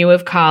anything he knew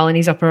of Carl and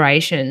his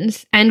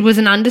operations, and was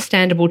an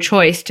understandable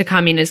choice to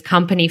come in as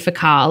company for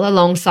Carl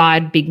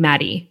alongside Big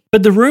Matty.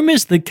 But the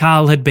rumours that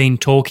Carl had been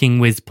talking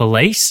with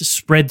police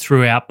spread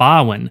throughout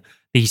Barwon.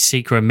 The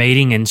secret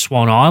meeting in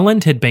Swan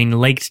Island had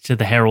been leaked to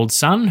the Herald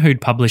Sun,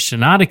 who'd published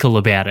an article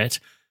about it.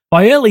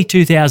 By early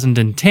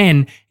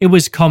 2010, it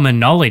was common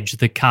knowledge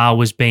that Carl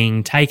was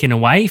being taken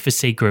away for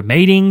secret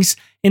meetings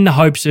in the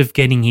hopes of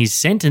getting his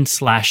sentence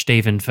slashed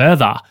even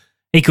further.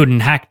 He couldn't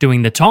hack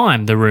doing the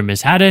time, the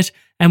rumours had it,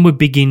 and would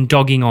begin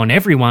dogging on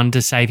everyone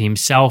to save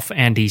himself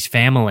and his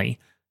family.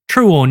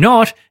 True or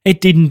not,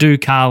 it didn't do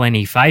Carl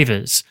any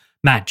favours.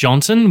 Matt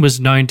Johnson was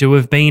known to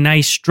have been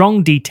a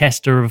strong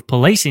detester of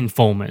police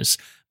informers,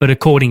 but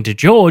according to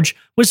George,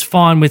 was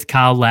fine with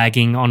Carl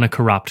lagging on a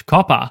corrupt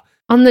copper.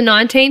 On the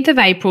 19th of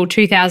April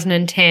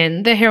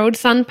 2010, the Herald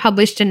Sun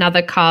published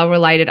another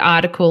Carl-related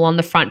article on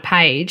the front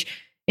page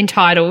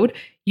entitled,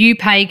 "You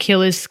Pay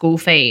Killers School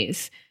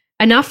Fees."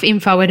 Enough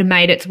info had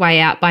made its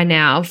way out by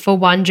now for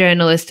one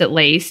journalist at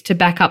least to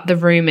back up the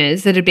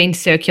rumours that had been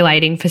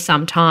circulating for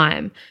some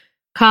time.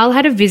 Carl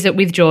had a visit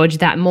with George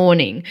that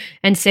morning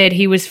and said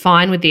he was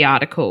fine with the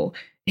article.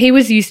 He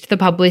was used to the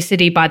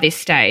publicity by this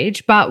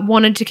stage, but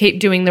wanted to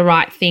keep doing the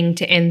right thing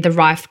to end the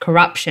rife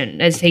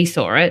corruption, as he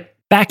saw it.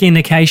 Back in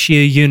Acacia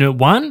Unit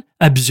 1,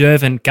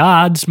 observant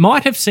guards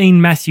might have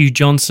seen Matthew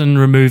Johnson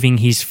removing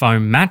his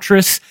foam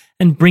mattress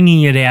and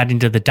bringing it out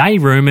into the day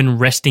room and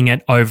resting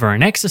it over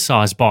an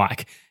exercise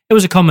bike. It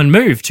was a common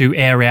move to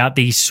air out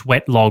these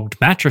sweat-logged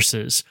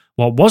mattresses.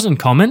 What wasn't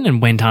common and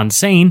went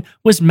unseen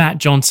was Matt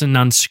Johnson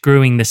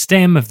unscrewing the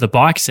stem of the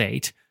bike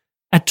seat.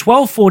 At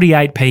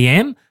 12:48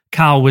 p.m,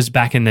 Carl was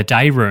back in the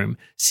day room,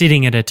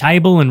 sitting at a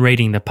table and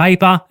reading the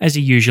paper as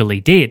he usually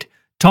did.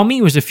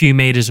 Tommy was a few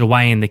metres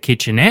away in the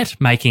kitchenette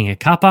making a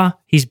cuppa,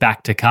 his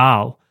back to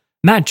Carl.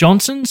 Matt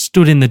Johnson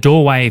stood in the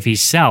doorway of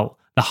his cell,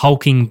 the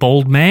hulking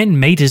bald man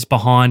metres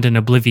behind an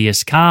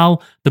oblivious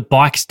Carl, the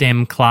bike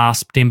stem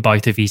clasped in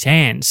both of his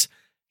hands.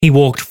 He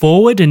walked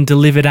forward and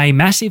delivered a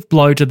massive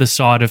blow to the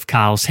side of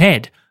Carl's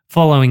head,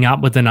 following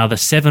up with another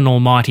 7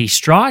 almighty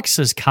strikes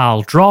as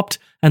Carl dropped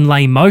and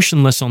lay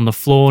motionless on the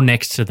floor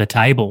next to the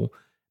table.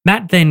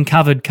 Matt then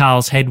covered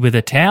Carl's head with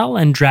a towel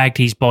and dragged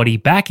his body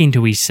back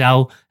into his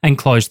cell and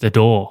closed the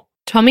door.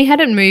 Tommy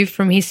hadn't moved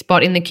from his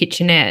spot in the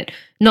kitchenette,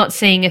 not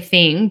seeing a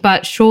thing,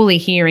 but surely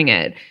hearing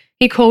it.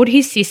 He called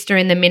his sister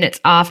in the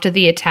minutes after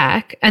the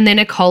attack and then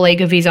a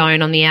colleague of his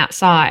own on the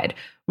outside,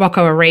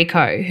 Rocco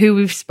Arico, who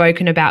we've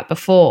spoken about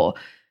before.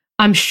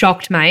 "I'm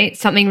shocked, mate.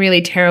 Something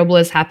really terrible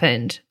has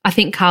happened. I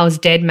think Carl's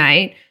dead,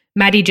 mate.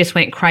 Maddie just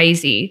went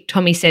crazy,"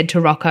 Tommy said to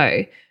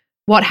Rocco.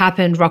 "What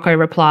happened?" Rocco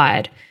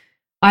replied.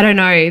 "I don't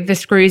know. The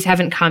screws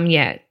haven't come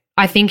yet.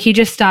 I think he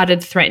just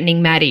started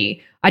threatening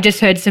Maddie. I just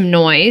heard some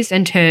noise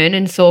and turned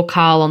and saw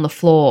Carl on the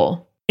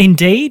floor."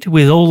 Indeed,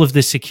 with all of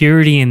the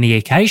security in the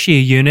Acacia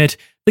unit,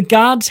 the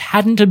guards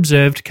hadn't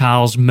observed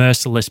Carl's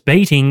merciless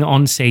beating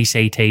on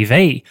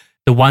CCTV.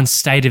 The once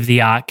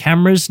state-of-the-art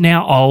cameras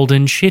now old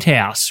and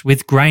shithouse,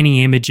 with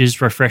grainy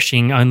images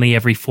refreshing only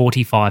every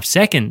 45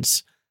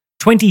 seconds.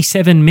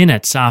 27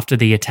 minutes after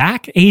the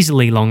attack,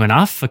 easily long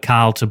enough for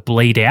Carl to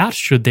bleed out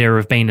should there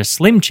have been a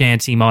slim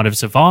chance he might have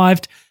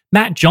survived,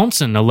 Matt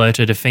Johnson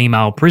alerted a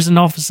female prison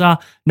officer,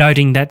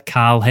 noting that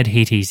Carl had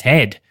hit his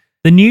head.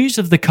 The news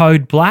of the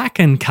Code Black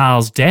and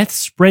Carl's death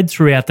spread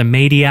throughout the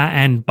media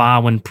and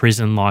Barwon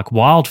prison like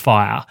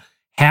wildfire.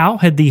 How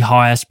had the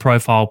highest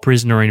profile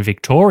prisoner in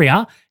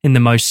Victoria, in the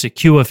most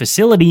secure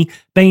facility,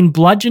 been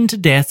bludgeoned to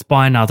death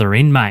by another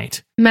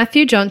inmate?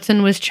 Matthew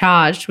Johnson was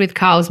charged with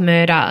Carl's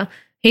murder.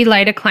 He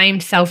later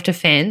claimed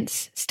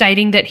self-defence,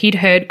 stating that he'd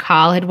heard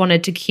Carl had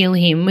wanted to kill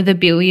him with a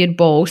billiard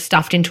ball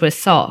stuffed into a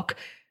sock.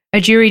 A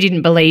jury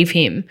didn't believe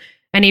him,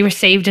 and he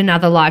received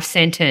another life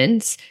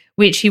sentence,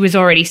 which he was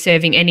already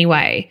serving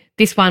anyway.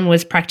 This one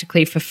was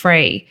practically for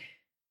free.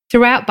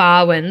 Throughout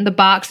Barwon, the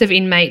barks of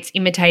inmates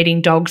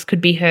imitating dogs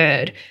could be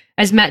heard,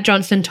 as Matt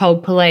Johnson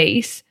told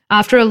police,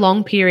 after a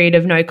long period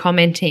of no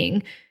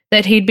commenting,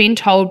 that he'd been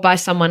told by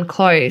someone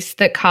close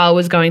that Carl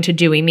was going to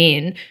do him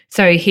in,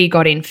 so he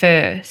got in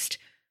first.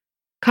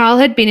 Carl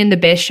had been in the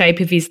best shape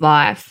of his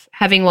life,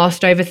 having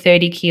lost over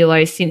 30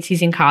 kilos since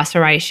his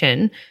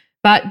incarceration,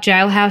 but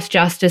jailhouse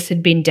justice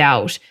had been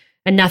dealt,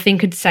 and nothing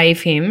could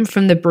save him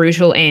from the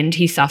brutal end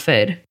he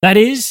suffered. That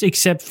is,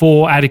 except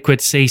for adequate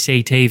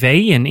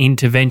CCTV and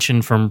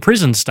intervention from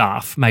prison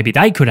staff. Maybe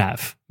they could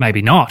have,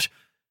 maybe not.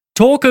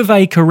 Talk of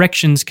a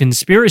corrections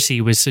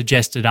conspiracy was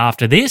suggested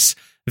after this.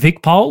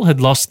 VicPol had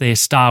lost their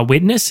star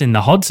witness in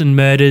the Hodson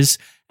murders,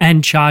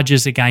 and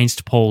charges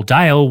against Paul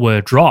Dale were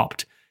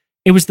dropped.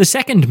 It was the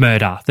second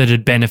murder that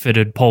had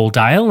benefited Paul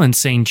Dale and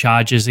seen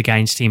charges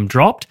against him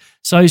dropped,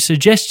 so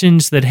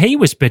suggestions that he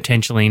was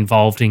potentially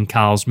involved in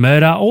Carl's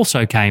murder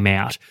also came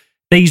out.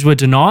 These were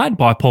denied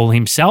by Paul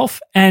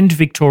himself and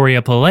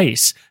Victoria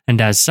Police,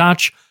 and as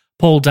such,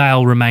 Paul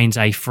Dale remains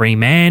a free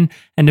man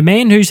and a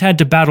man who's had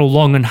to battle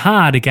long and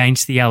hard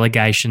against the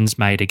allegations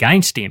made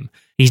against him.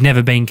 He's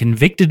never been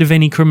convicted of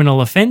any criminal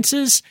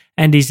offences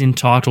and is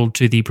entitled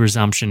to the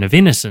presumption of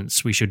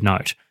innocence, we should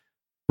note.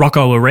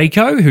 Rocco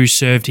Arico, who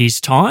served his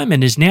time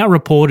and is now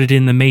reported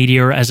in the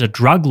media as a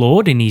drug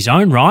lord in his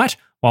own right,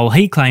 while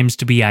he claims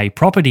to be a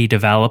property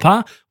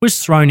developer,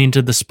 was thrown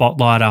into the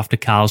spotlight after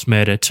Carl's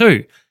murder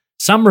too.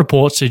 Some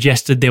reports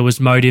suggested there was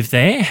motive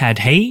there had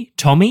he,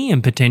 Tommy,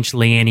 and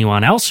potentially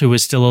anyone else who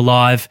was still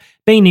alive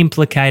been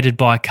implicated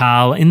by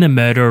Carl in the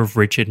murder of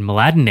Richard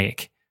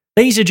Mladenovic.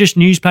 These are just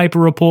newspaper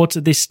reports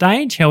at this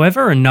stage,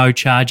 however, and no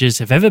charges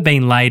have ever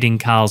been laid in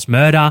Carl's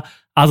murder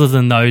other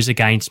than those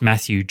against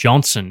Matthew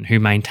Johnson, who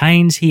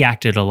maintains he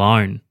acted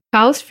alone.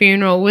 Carl's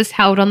funeral was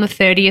held on the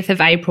 30th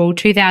of April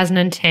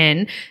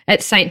 2010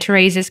 at St.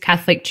 Teresa's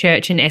Catholic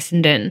Church in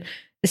Essendon,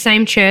 the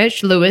same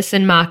church Lewis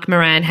and Mark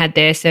Moran had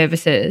their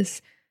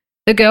services.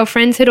 The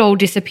girlfriends had all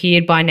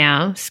disappeared by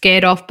now,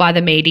 scared off by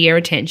the media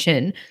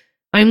attention.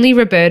 Only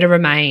Roberta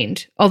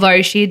remained,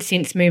 although she had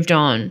since moved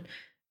on.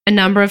 A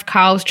number of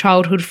Carl's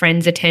childhood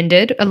friends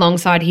attended,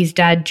 alongside his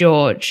dad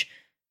George.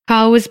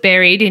 Carl was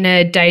buried in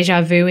a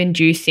déjà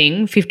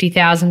vu-inducing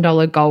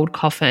 $50,000 gold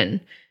coffin.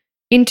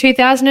 In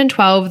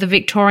 2012, the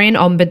Victorian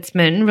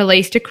Ombudsman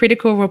released a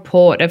critical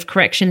report of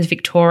Corrections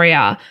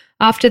Victoria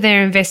after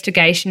their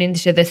investigation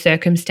into the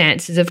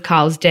circumstances of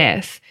Carl's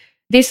death.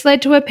 This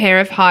led to a pair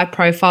of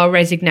high-profile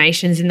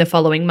resignations in the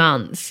following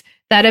months,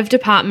 that of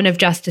Department of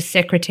Justice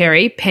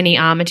Secretary Penny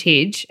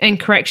Armitage and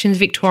Corrections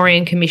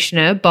Victorian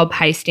Commissioner Bob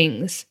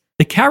Hastings.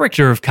 The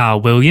character of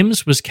Carl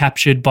Williams was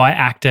captured by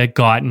actor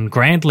Guyton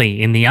Grandley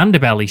in the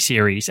Underbelly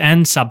series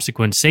and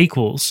subsequent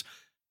sequels.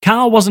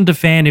 Carl wasn't a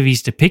fan of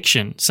his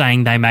depiction,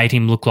 saying they made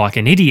him look like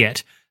an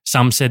idiot.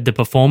 Some said the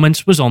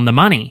performance was on the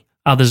money.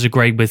 Others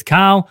agreed with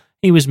Carl,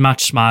 he was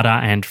much smarter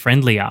and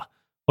friendlier.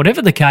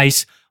 Whatever the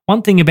case,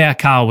 one thing about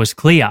Carl was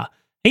clear.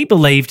 He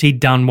believed he'd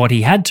done what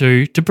he had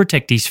to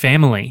protect his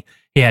family.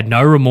 He had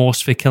no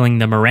remorse for killing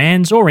the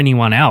Morans or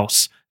anyone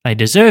else. They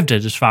deserved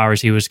it as far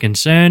as he was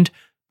concerned.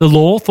 The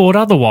law thought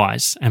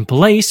otherwise, and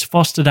police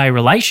fostered a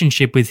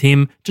relationship with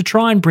him to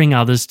try and bring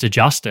others to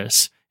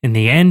justice. In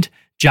the end,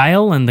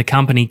 jail and the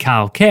company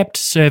Carl kept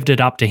served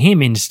it up to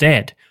him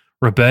instead.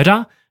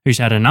 Roberta, who's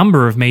had a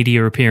number of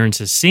media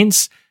appearances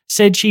since,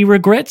 said she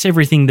regrets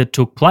everything that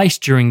took place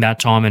during that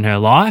time in her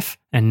life,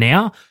 and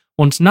now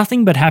wants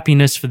nothing but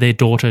happiness for their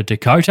daughter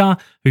Dakota,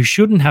 who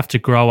shouldn't have to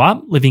grow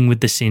up living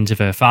with the sins of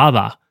her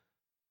father.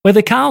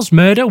 Whether Carl's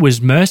murder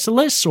was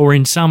merciless or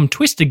in some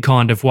twisted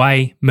kind of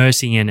way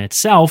mercy in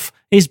itself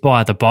is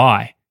by the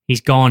by.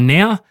 He's gone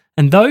now,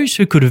 and those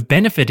who could have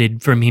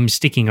benefited from him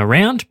sticking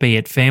around, be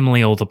it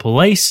family or the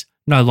police,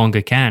 no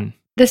longer can.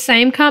 The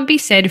same can't be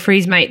said for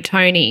his mate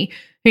Tony,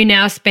 who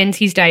now spends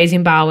his days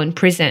in Barwon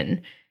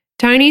Prison.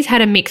 Tony's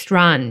had a mixed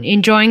run,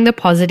 enjoying the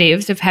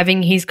positives of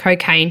having his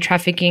cocaine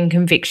trafficking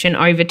conviction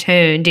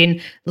overturned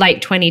in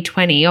late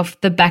 2020 off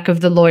the back of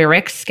the Lawyer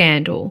X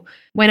scandal,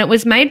 when it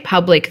was made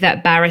public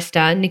that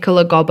barrister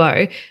Nicola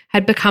Gobbo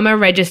had become a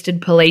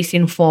registered police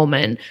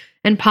informant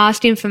and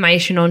passed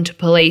information on to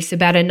police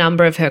about a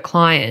number of her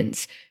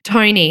clients.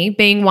 Tony,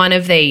 being one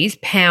of these,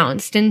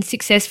 pounced and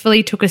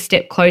successfully took a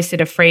step closer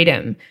to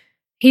freedom.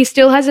 He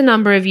still has a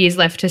number of years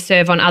left to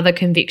serve on other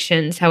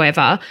convictions,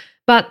 however,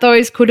 but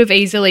those could have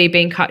easily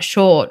been cut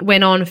short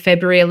when on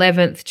February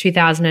 11th,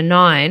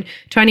 2009,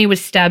 Tony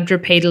was stabbed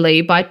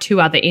repeatedly by two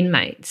other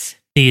inmates.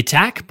 The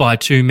attack by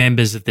two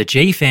members of the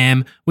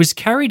G-Fam was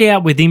carried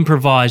out with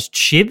improvised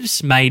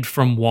shivs made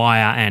from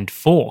wire and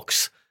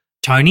forks.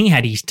 Tony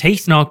had his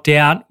teeth knocked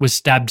out, was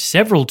stabbed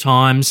several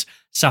times,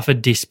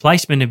 suffered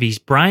displacement of his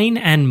brain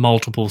and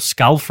multiple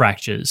skull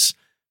fractures.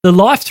 The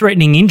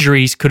life-threatening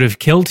injuries could have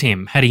killed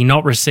him had he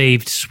not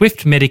received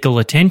swift medical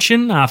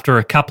attention after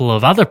a couple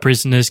of other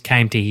prisoners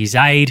came to his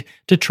aid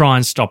to try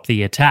and stop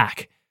the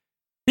attack.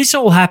 This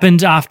all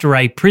happened after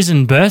a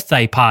prison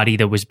birthday party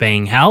that was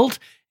being held,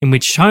 in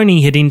which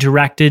Tony had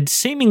interacted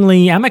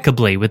seemingly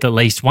amicably with at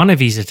least one of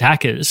his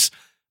attackers.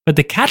 But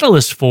the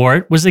catalyst for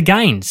it was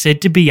again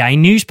said to be a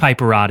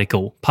newspaper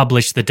article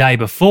published the day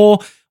before,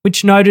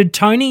 which noted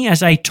Tony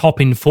as a top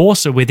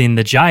enforcer within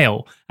the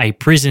jail, a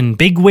prison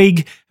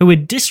bigwig who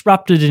had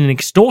disrupted an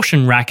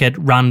extortion racket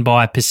run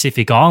by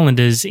Pacific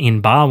Islanders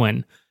in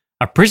Barwon.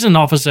 A prison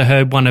officer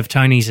heard one of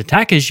Tony's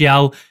attackers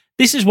yell,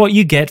 "This is what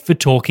you get for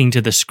talking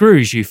to the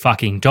screws, you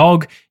fucking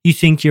dog. You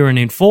think you're an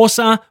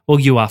enforcer? Well,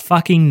 you are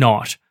fucking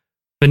not."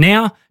 For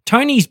now,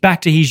 Tony's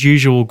back to his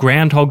usual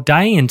Groundhog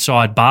Day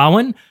inside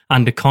Barwon,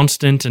 under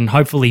constant and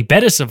hopefully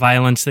better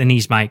surveillance than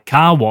his mate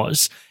Carl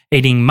was,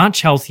 eating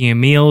much healthier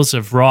meals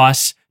of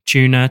rice,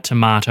 tuna,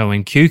 tomato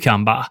and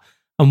cucumber.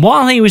 And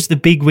while he was the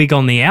bigwig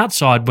on the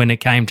outside when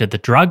it came to the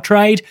drug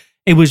trade,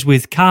 It was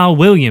with Carl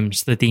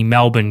Williams that the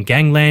Melbourne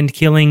gangland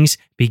killings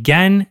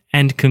began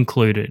and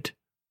concluded.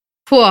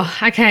 Whew,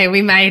 okay,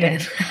 we made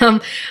it.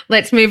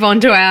 Let's move on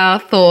to our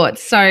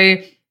thoughts. So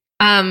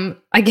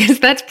I guess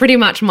that's pretty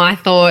much my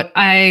thought.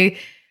 I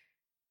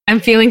am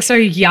feeling so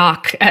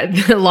yuck at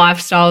the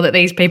lifestyle that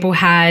these people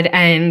had,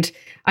 and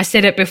I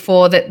said it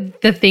before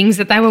that the things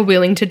that they were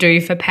willing to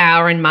do for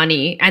power and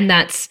money, and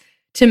that's,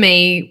 to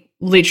me,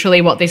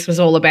 literally what this was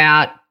all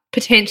about.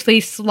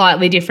 Potentially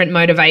slightly different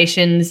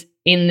motivations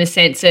in the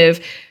sense of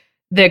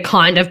the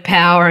kind of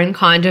power and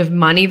kind of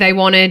money they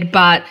wanted,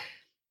 but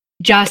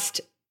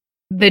just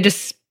the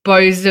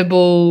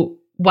disposable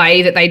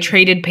way that they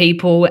treated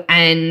people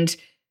and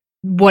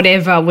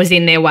whatever was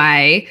in their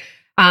way.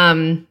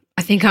 I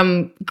think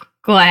I'm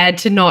glad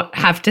to not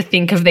have to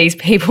think of these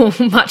people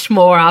much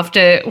more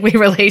after we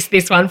release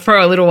this one, for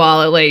a little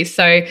while at least.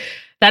 So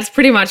that's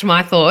pretty much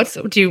my thoughts.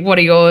 What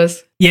are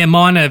yours? Yeah,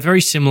 mine are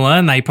very similar,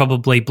 and they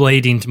probably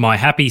bleed into my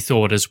happy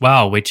thought as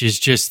well, which is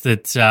just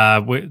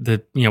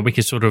that we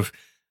could sort of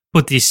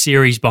put this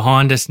series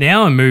behind us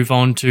now and move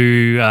on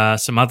to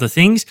some other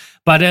things.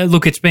 But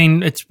look, it's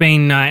been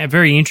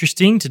very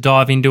interesting to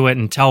dive into it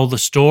and tell the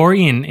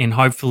story in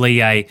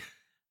hopefully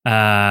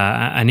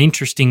an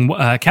interesting,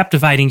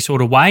 captivating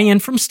sort of way,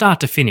 and from start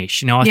to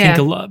finish. I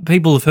think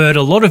people have heard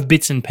a lot of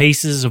bits and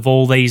pieces of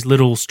all these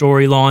little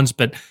storylines,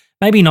 but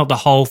maybe not the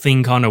whole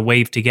thing kind of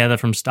weaved together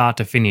from start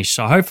to finish.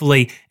 So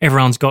hopefully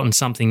everyone's gotten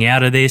something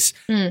out of this.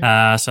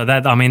 So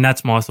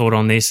that's my thought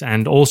on this,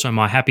 and also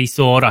my happy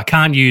thought. I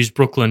can't use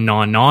Brooklyn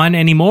Nine-Nine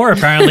anymore.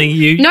 Apparently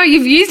you... No,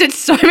 you've used it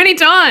so many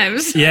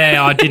times.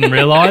 Yeah, I didn't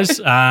realise.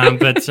 So I'm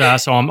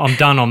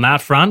done on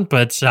that front.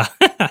 But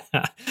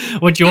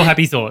what's your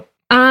happy thought?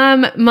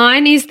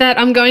 Mine is that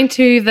I'm going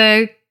to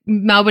the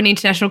Melbourne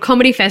International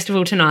Comedy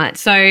Festival tonight.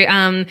 So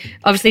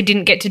obviously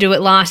didn't get to do it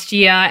last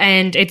year,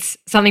 and it's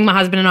something my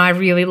husband and I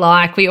really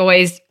like. We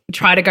always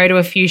try to go to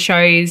a few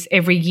shows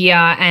every year,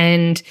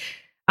 and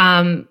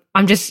I'm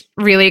just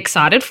really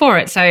excited for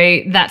it.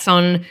 So that's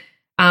on.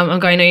 I'm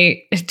going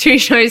to 2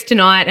 shows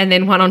tonight and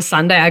then one on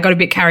Sunday. I got a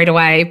bit carried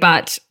away,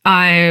 but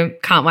I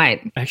can't wait.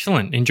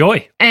 Excellent.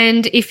 Enjoy.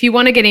 And if you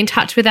want to get in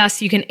touch with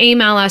us, you can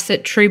email us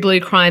at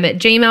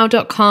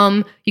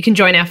truebluecrime@gmail.com. You can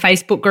join our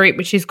Facebook group,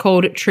 which is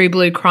called True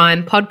Blue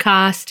Crime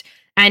Podcast.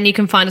 And you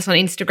can find us on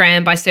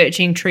Instagram by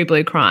searching True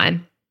Blue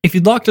Crime. If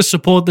you'd like to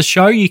support the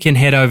show, you can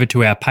head over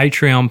to our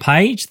Patreon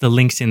page. The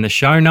link's in the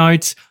show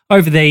notes.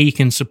 Over there, you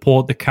can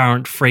support the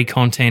current free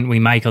content we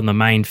make on the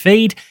main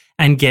feed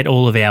and get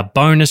all of our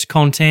bonus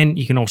content.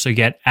 You can also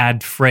get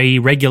ad-free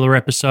regular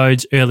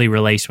episodes, early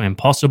release when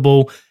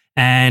possible.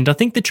 And I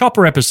think the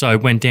Chopper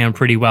episode went down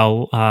pretty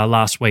well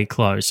last week,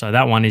 Chloe. So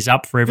that one is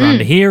up for everyone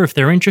to hear if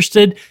they're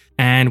interested.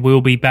 And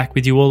we'll be back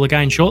with you all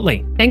again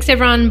shortly. Thanks,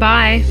 everyone.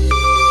 Bye.